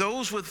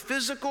 those with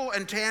physical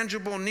and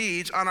tangible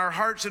needs on our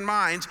hearts and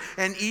minds,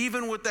 and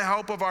even with the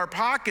help of our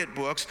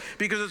pocketbooks,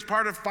 because it's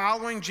part of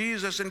following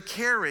Jesus and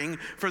caring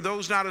for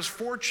those not as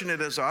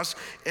fortunate as us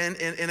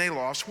in a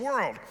lost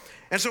world.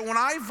 And so when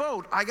I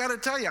vote, I got to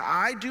tell you,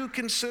 I do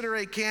consider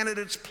a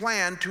candidate's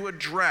plan to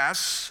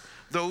address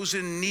those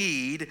in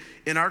need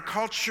in our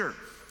culture,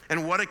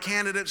 and what a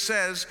candidate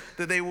says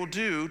that they will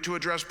do to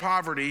address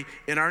poverty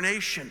in our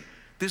nation.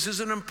 This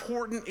is an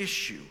important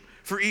issue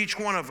for each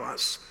one of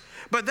us.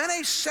 But then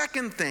a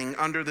second thing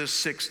under this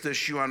sixth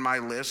issue on my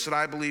list that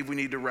I believe we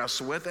need to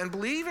wrestle with, and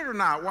believe it or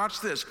not, watch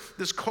this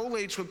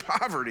collates with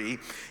poverty,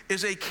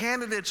 is a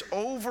candidate's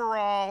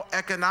overall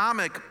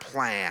economic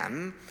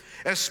plan,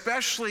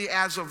 especially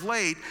as of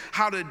late,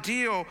 how to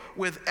deal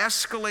with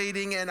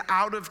escalating and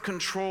out of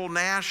control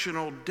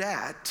national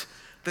debt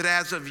that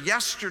as of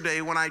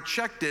yesterday when I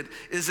checked it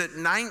is at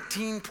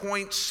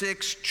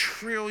 $19.6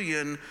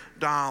 trillion.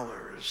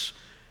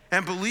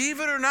 And believe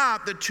it or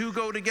not, the two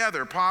go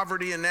together,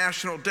 poverty and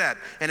national debt.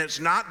 And it's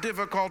not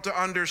difficult to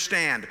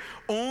understand.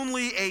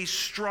 Only a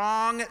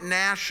strong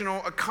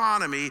national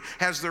economy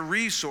has the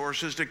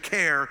resources to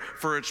care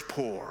for its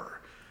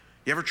poor.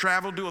 You ever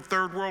traveled to a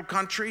third world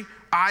country?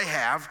 I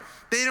have.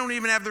 They don't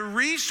even have the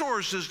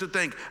resources to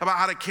think about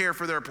how to care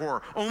for their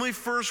poor. Only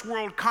first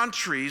world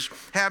countries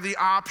have the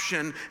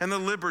option and the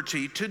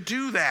liberty to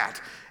do that.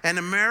 And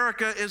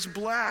America is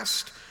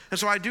blessed. And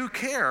so I do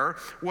care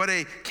what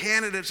a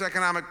candidate's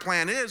economic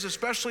plan is,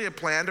 especially a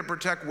plan to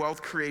protect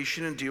wealth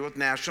creation and deal with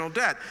national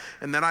debt.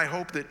 And then I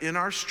hope that in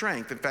our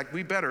strength, in fact,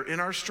 we better, in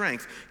our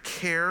strength,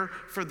 care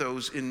for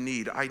those in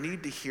need. I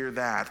need to hear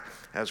that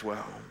as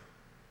well.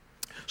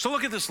 So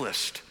look at this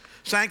list.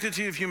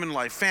 Sanctity of human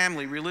life,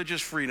 family,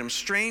 religious freedom,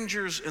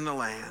 strangers in the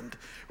land,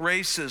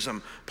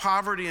 racism,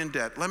 poverty and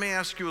debt. Let me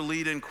ask you a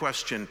lead-in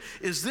question.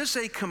 Is this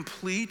a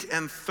complete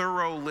and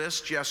thorough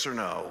list, yes or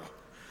no?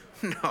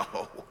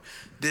 No.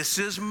 This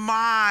is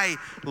my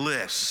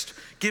list,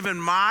 given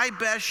my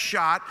best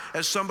shot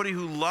as somebody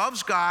who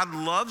loves God,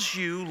 loves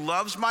you,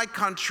 loves my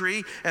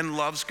country, and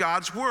loves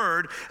God's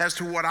word as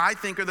to what I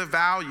think are the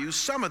values,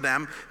 some of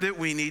them, that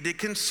we need to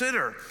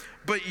consider.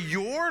 But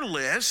your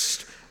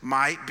list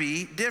might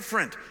be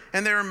different.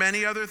 And there are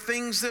many other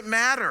things that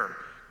matter.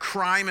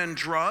 Crime and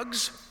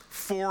drugs,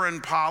 foreign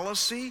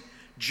policy,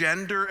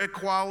 gender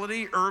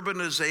equality,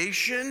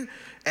 urbanization,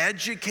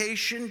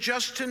 education,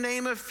 just to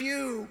name a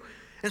few.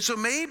 And so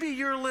maybe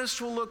your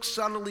list will look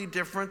subtly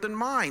different than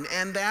mine,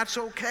 and that's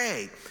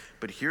okay.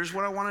 But here's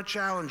what I want to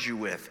challenge you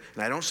with.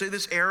 And I don't say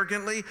this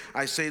arrogantly.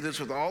 I say this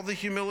with all the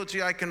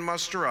humility I can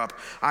muster up.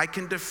 I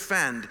can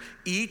defend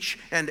each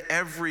and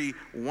every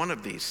one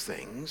of these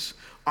things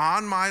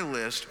on my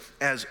list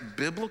as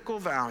biblical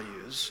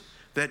values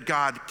that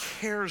God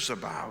cares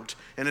about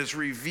and is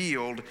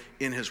revealed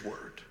in his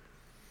word.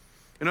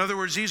 In other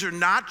words, these are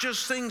not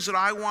just things that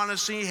I want to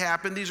see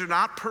happen. These are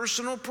not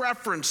personal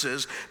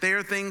preferences. They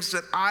are things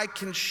that I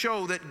can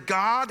show that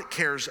God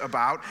cares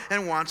about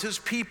and wants his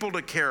people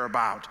to care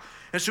about.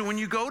 And so when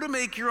you go to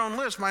make your own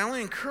list, my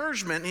only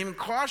encouragement and even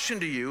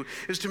caution to you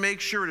is to make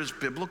sure it is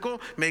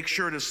biblical, make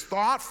sure it is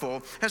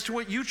thoughtful as to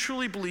what you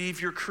truly believe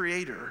your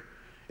Creator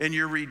and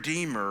your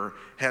Redeemer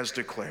has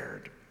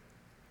declared.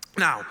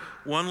 Now,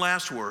 one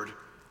last word,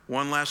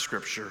 one last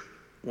scripture,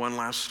 one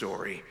last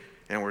story,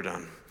 and we're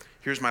done.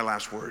 Here's my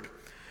last word.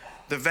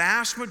 The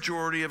vast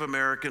majority of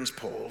Americans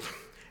polled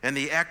and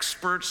the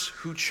experts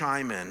who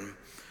chime in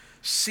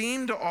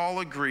seem to all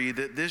agree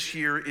that this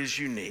year is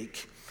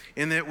unique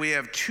in that we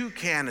have two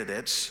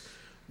candidates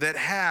that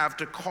have,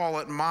 to call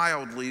it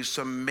mildly,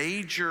 some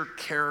major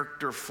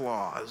character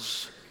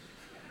flaws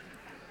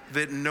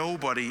that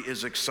nobody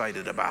is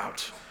excited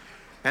about.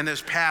 And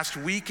this past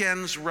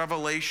weekend's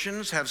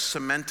revelations have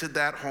cemented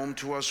that home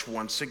to us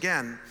once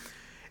again.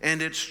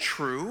 And it's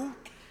true.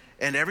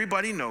 And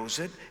everybody knows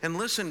it. And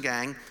listen,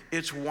 gang,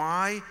 it's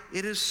why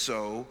it is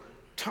so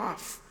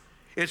tough.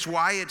 It's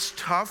why it's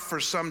tough for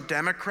some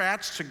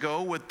Democrats to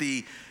go with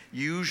the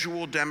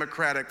usual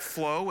Democratic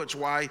flow. It's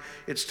why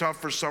it's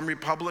tough for some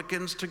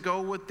Republicans to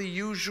go with the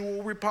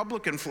usual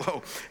Republican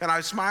flow. And I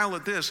smile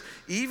at this.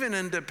 Even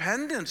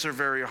independents are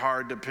very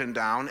hard to pin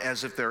down,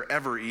 as if they're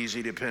ever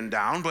easy to pin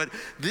down. But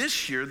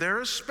this year,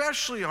 they're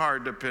especially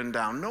hard to pin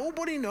down.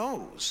 Nobody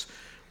knows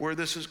where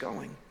this is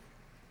going.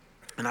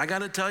 And I got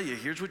to tell you,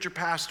 here's what your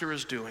pastor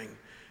is doing.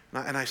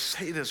 And I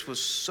say this with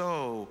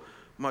so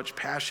much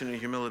passion and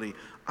humility.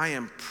 I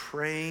am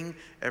praying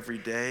every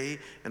day,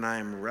 and I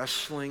am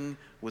wrestling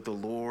with the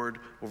Lord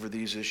over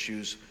these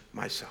issues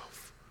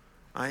myself.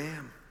 I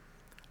am.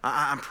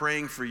 I'm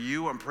praying for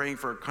you. I'm praying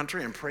for our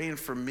country. I'm praying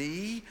for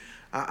me.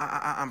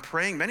 I'm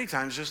praying many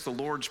times just the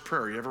Lord's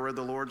Prayer. You ever read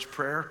the Lord's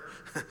Prayer?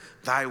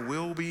 Thy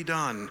will be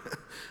done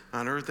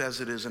on earth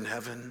as it is in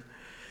heaven.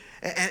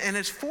 And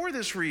it's for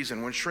this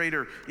reason. When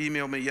Schrader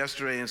emailed me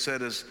yesterday and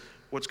said, is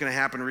what's going to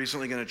happen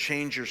recently going to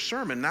change your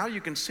sermon? Now you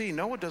can see,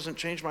 no, it doesn't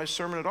change my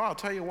sermon at all. I'll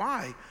tell you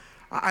why.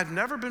 I've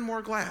never been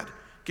more glad,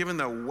 given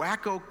the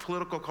wacko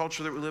political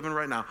culture that we live in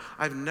right now,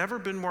 I've never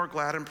been more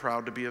glad and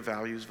proud to be a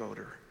values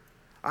voter.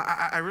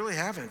 I really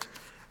haven't.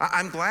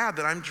 I'm glad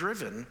that I'm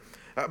driven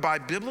by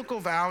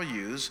biblical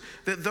values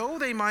that though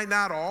they might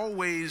not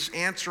always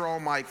answer all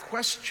my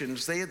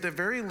questions, they at the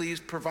very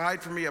least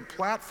provide for me a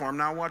platform,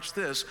 now watch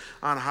this,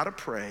 on how to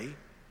pray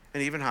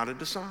and even how to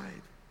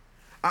decide.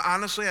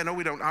 Honestly, I know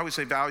we don't always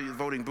say value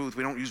voting booth.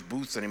 We don't use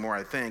booths anymore,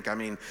 I think. I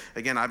mean,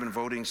 again, I've been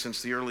voting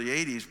since the early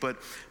 80s,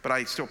 but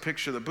I still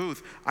picture the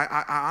booth.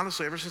 I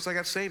honestly, ever since I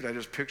got saved, I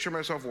just picture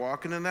myself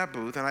walking in that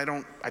booth, and I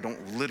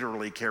don't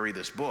literally carry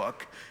this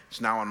book.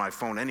 It's now on my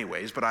phone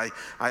anyways, but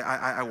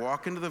I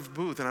walk into the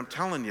booth, and I'm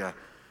telling you,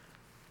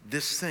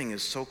 this thing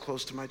is so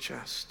close to my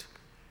chest.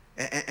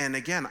 And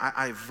again,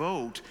 I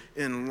vote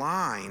in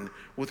line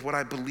with what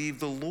I believe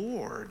the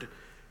Lord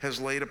has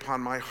laid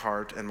upon my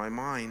heart and my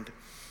mind.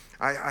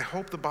 I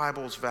hope the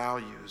Bible's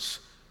values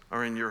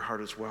are in your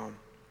heart as well.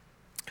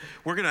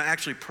 We're going to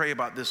actually pray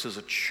about this as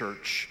a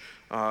church,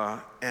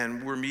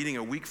 and we're meeting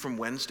a week from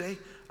Wednesday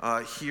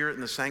here in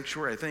the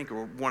sanctuary, I think,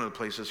 or one of the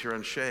places here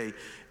on Shea,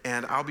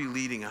 and I'll be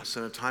leading us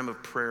in a time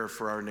of prayer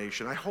for our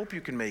nation. I hope you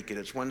can make it.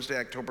 It's Wednesday,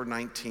 October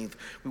 19th.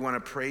 We want to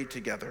pray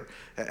together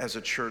as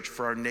a church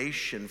for our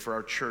nation, for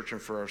our church,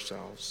 and for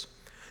ourselves.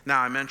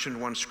 Now, I mentioned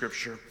one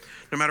scripture.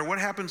 No matter what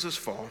happens this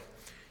fall,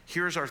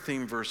 here's our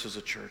theme verse as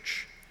a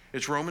church.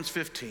 It's Romans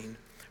 15,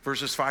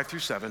 verses 5 through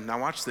 7. Now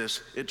watch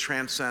this. It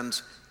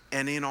transcends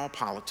any and all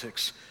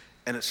politics,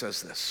 and it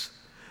says this.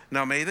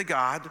 Now may the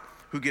God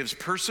who gives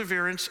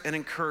perseverance and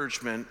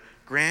encouragement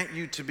grant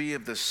you to be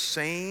of the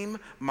same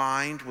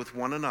mind with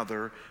one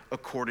another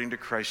according to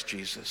Christ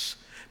Jesus,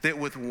 that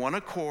with one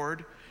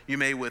accord you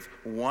may with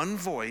one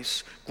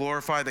voice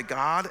glorify the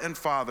God and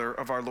Father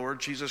of our Lord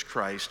Jesus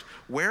Christ.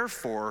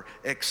 Wherefore,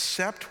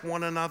 accept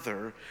one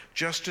another,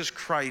 just as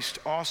Christ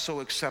also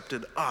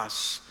accepted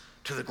us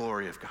to the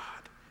glory of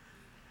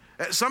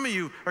God. Some of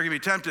you are going to be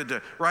tempted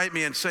to write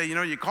me and say,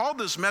 you called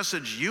this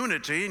message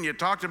unity and you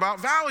talked about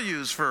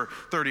values for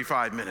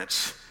 35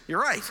 minutes.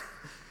 You're right.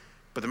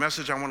 But the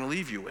message I want to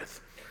leave you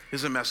with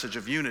is a message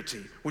of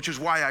unity, which is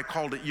why I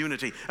called it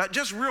unity.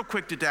 Just real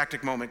quick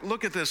didactic moment.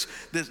 Look at this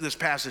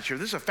passage here.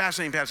 This is a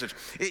fascinating passage.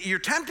 You're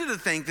tempted to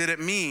think that it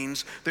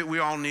means that we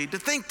all need to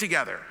think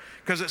together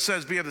because it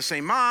says be of the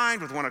same mind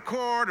with one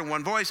accord and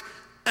one voice.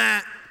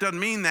 Doesn't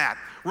mean that.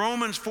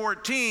 Romans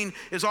 14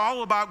 is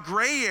all about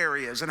gray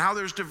areas and how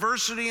there's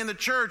diversity in the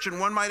church, and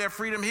one might have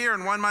freedom here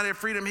and one might have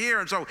freedom here.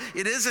 And so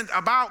it isn't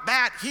about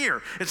that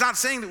here. It's not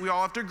saying that we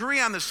all have to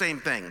agree on the same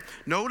thing.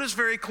 Notice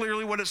very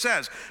clearly what it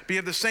says. Be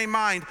of the same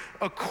mind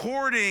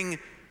according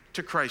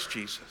to Christ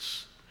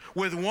Jesus.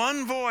 With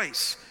one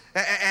voice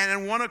and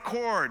in one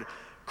accord,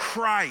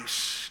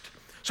 Christ.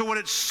 So what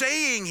it's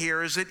saying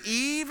here is that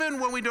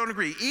even when we don't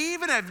agree,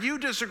 even if you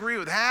disagree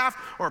with half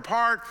or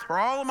part or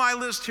all of my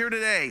list here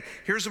today,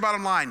 here's the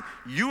bottom line.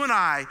 You and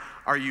I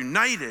are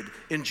united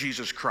in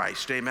Jesus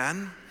Christ.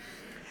 Amen?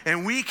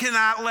 And we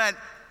cannot let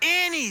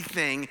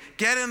anything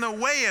get in the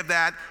way of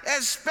that,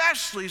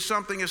 especially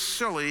something as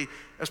silly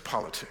as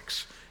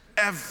politics.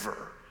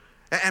 Ever.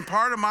 And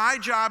part of my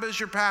job as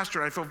your pastor,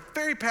 and I feel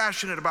very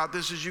passionate about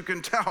this as you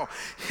can tell,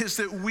 is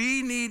that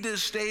we need to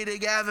stay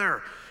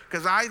together.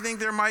 Because I think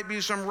there might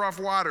be some rough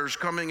waters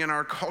coming in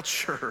our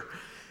culture.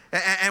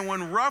 And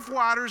when rough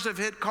waters have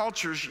hit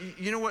cultures,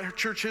 you know what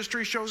church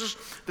history shows us?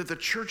 That the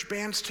church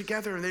bands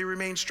together and they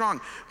remain strong.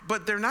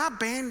 But they're not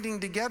banding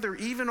together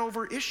even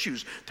over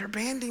issues. They're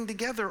banding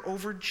together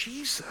over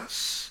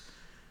Jesus.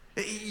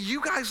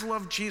 You guys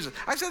love Jesus.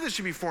 I've said this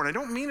to you before, and I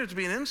don't mean it to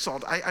be an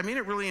insult. I mean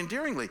it really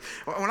endearingly.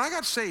 When I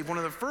got saved, one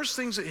of the first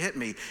things that hit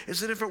me is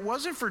that if it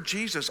wasn't for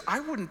Jesus, I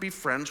wouldn't be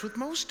friends with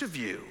most of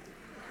you.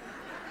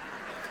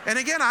 And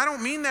again, I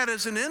don't mean that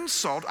as an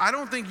insult. I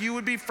don't think you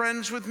would be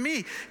friends with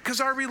me because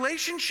our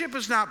relationship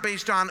is not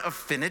based on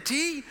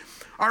affinity.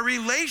 Our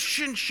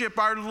relationship,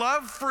 our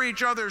love for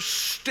each other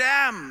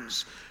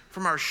stems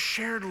from our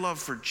shared love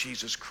for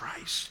Jesus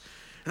Christ.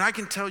 And I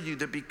can tell you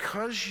that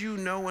because you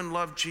know and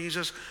love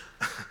Jesus,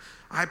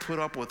 I put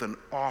up with an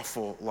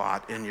awful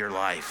lot in your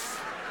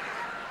life.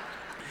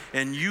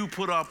 And you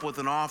put up with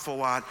an awful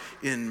lot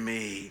in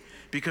me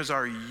because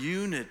our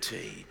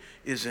unity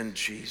is in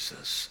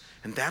Jesus.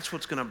 And that's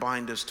what's going to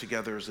bind us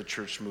together as a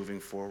church moving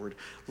forward.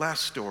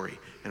 Last story,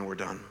 and we're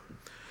done.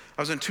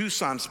 I was in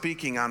Tucson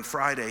speaking on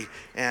Friday,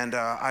 and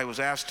I was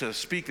asked to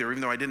speak there,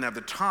 even though I didn't have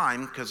the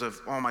time because of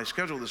all my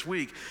schedule this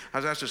week. I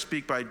was asked to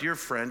speak by a dear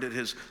friend at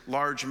his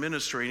large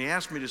ministry, and he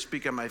asked me to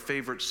speak on my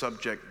favorite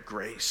subject,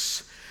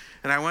 grace.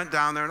 And I went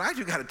down there, and I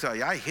do got to tell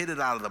you, I hit it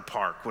out of the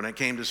park when it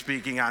came to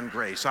speaking on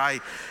grace.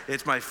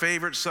 It's my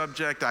favorite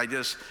subject. I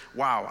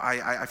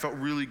felt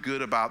really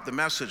good about the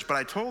message. But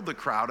I told the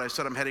crowd, I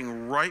said, I'm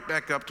heading right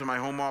back up to my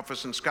home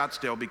office in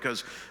Scottsdale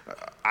because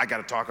I got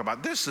to talk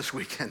about this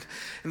weekend.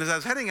 And as I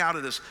was heading out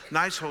of this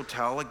nice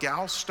hotel, a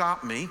gal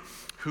stopped me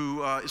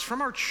who is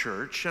from our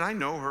church, and I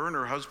know her and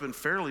her husband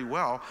fairly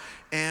well.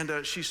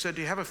 And she said,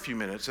 do you have a few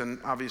minutes? And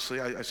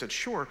obviously I said,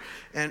 sure.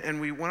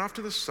 And we went off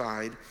to the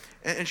side,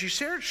 and she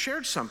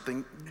shared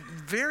something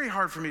very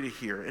hard for me to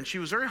hear. And she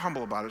was very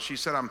humble about it. She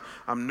said,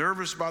 I'm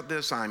nervous about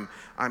this. I'm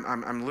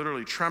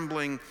literally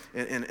trembling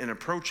in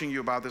approaching you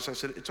about this. I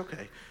said, it's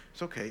okay.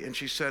 It's okay. And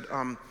she said,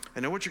 I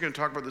know what you're going to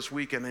talk about this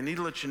weekend. I need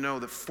to let you know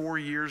that 4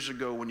 years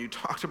ago when you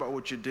talked about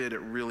what you did,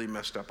 it really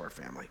messed up our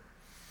family.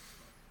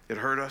 It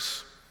hurt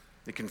us.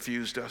 It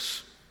confused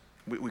us.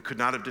 We could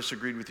not have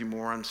disagreed with you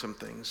more on some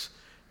things.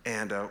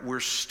 And we're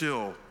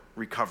still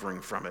recovering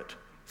from it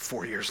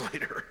 4 years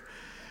later.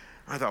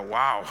 I thought,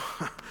 wow,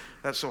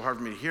 that's so hard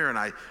for me to hear. And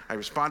I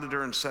responded to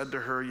her and said to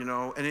her,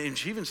 and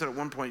she even said at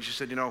one point, she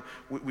said,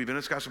 we've been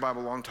at Scottsdale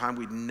Bible a long time.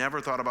 We'd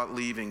never thought about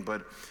leaving,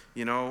 but,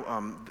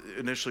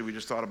 initially we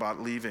just thought about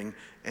leaving,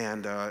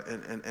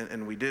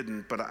 and we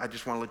didn't. But I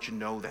just want to let you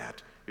know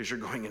that as you're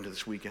going into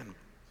this weekend.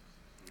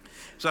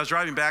 So I was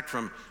driving back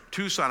from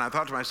Tucson. I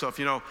thought to myself,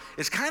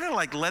 it's kind of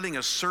like letting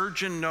a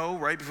surgeon know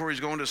right before he's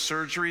going to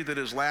surgery that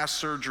his last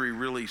surgery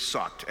really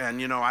sucked.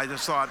 And, I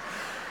just thought,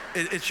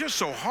 it's just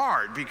so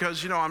hard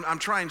because, I'm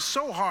trying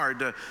so hard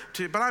to,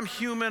 but I'm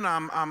human,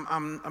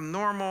 I'm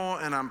normal,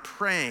 and I'm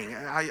praying.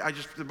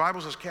 The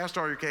Bible says, cast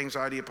all your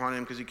anxiety upon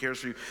him because he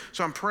cares for you.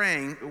 So I'm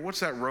praying. What's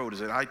that road?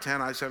 Is it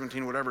I-10,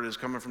 I-17, whatever it is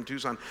coming from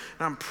Tucson?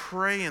 And I'm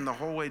praying the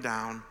whole way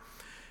down.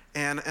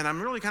 And I'm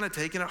really kind of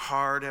taking it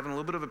hard, having a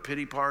little bit of a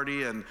pity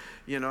party, and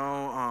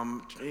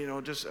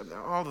just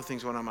all the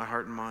things going on in my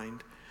heart and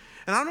mind.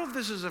 And I don't know if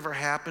this has ever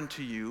happened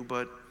to you,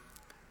 but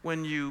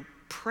when you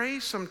pray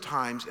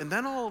sometimes, and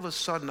then all of a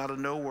sudden, out of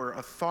nowhere,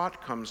 a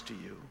thought comes to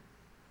you.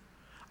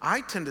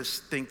 I tend to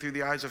think through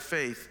the eyes of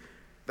faith,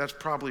 that's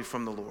probably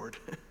from the Lord.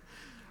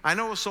 I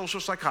know a social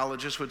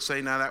psychologist would say,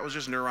 now that was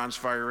just neurons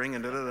firing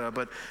and da-da-da,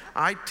 but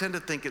I tend to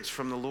think it's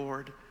from the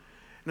Lord.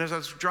 And as I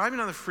was driving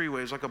on the freeway,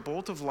 it was like a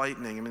bolt of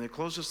lightning. I mean, the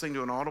closest thing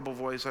to an audible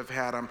voice I've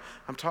had. I'm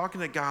talking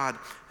to God,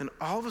 and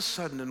all of a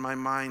sudden in my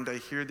mind, I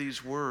hear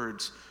these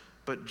words,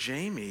 but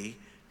Jamie,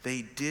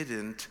 they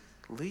didn't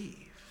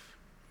leave.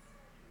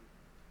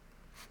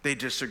 They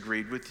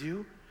disagreed with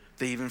you.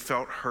 They even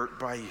felt hurt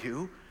by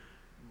you.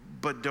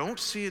 But don't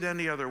see it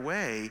any other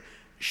way.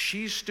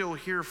 She's still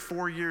here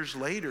 4 years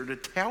later to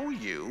tell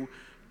you,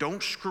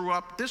 don't screw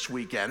up this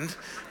weekend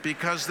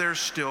because they're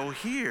still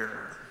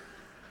here.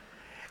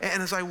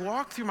 And as I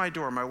walk through my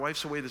door, my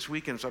wife's away this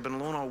weekend, so I've been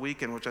alone all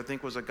weekend, which I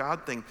think was a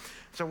God thing.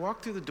 As I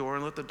walked through the door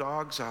and let the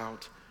dogs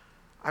out,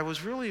 I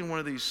was really in one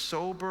of these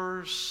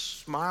sober,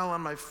 smile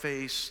on my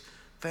face,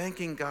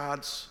 thanking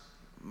the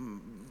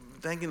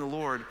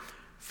Lord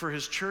for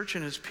his church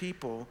and his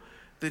people,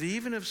 that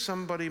even if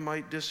somebody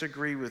might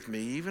disagree with me,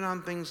 even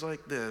on things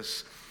like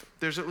this,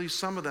 there's at least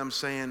some of them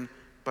saying,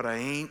 but I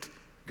ain't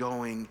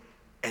going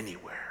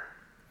anywhere.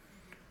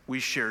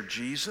 We share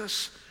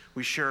Jesus.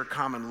 We share a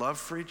common love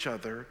for each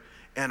other,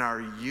 and our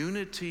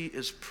unity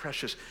is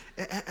precious.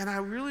 And I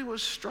really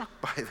was struck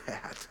by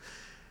that.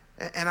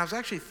 And I was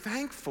actually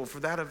thankful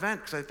for that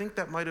event because I think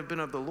that might have been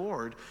of the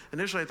Lord.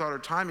 Initially, I thought her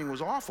timing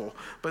was awful,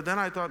 but then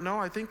I thought, no,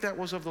 I think that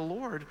was of the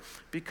Lord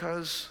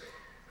because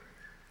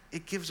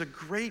it gives a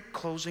great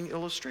closing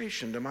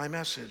illustration to my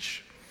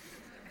message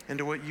and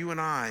to what you and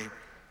I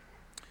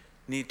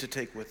need to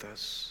take with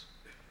us.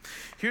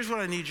 Here's what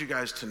I need you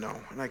guys to know,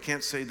 and I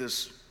can't say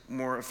this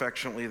more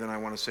affectionately than I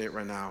want to say it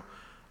right now.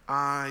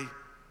 I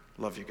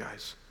love you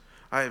guys.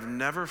 I have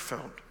never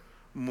felt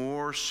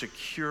more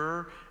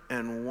secure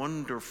and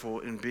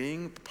wonderful in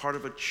being part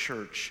of a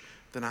church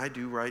than I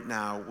do right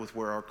now with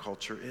where our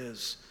culture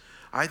is.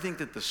 I think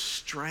that the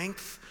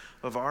strength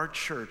of our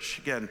church,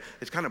 again,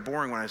 it's kind of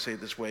boring when I say it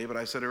this way, but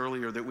I said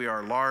earlier that we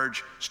are a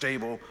large,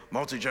 stable,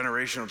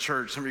 multi-generational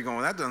church. Some of you are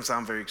going, that doesn't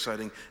sound very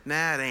exciting.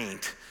 Nah, it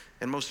ain't.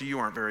 And most of you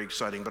aren't very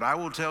exciting, but I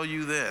will tell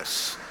you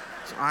this.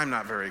 I'm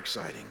not very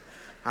exciting.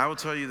 I will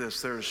tell you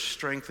this, there is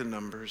strength in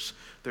numbers.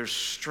 There's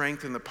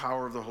strength in the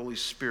power of the Holy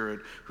Spirit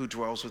who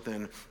dwells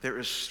within. There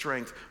is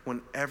strength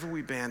whenever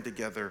we band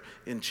together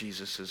in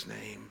Jesus'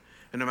 name.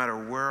 And no matter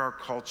where our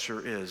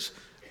culture is,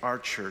 our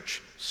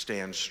church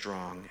stands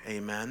strong.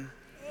 Amen?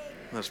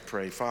 Let's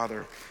pray.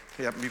 Father,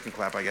 yep, you can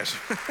clap, I guess.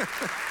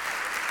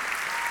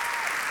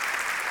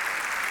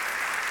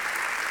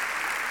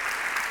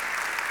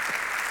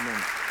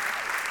 Amen.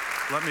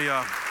 Let me,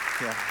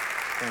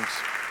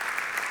 thanks.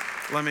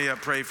 Let me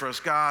pray for us.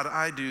 God,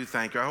 I do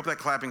thank you. I hope that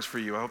clapping's for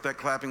you. I hope that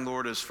clapping,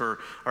 Lord, is for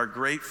our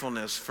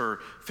gratefulness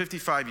for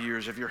 55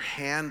 years of your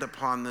hand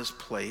upon this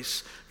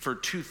place, for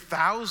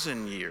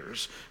 2,000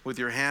 years with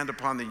your hand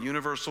upon the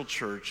universal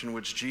church in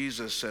which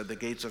Jesus said the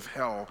gates of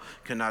hell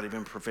cannot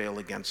even prevail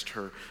against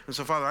her. And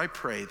so, Father, I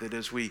pray that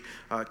as we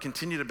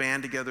continue to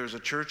band together as a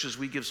church, as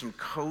we give some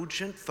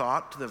cogent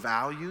thought to the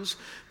values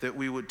that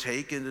we would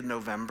take into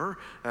November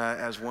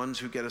as ones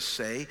who get a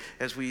say,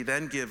 as we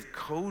then give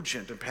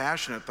cogent and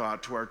passionate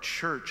thought to our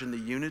church and the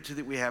unity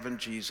that we have in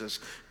Jesus,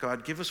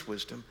 God, give us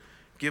wisdom.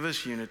 Give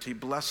us unity.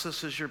 Bless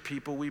us as your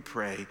people, we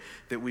pray,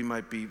 that we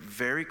might be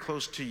very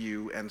close to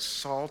you and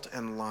salt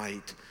and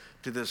light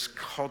to this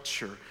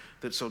culture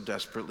that so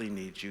desperately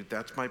needs you.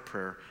 That's my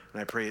prayer,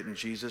 and I pray it in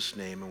Jesus'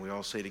 name. And we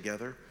all say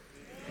together,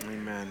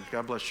 amen.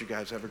 God bless you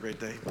guys. Have a great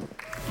day.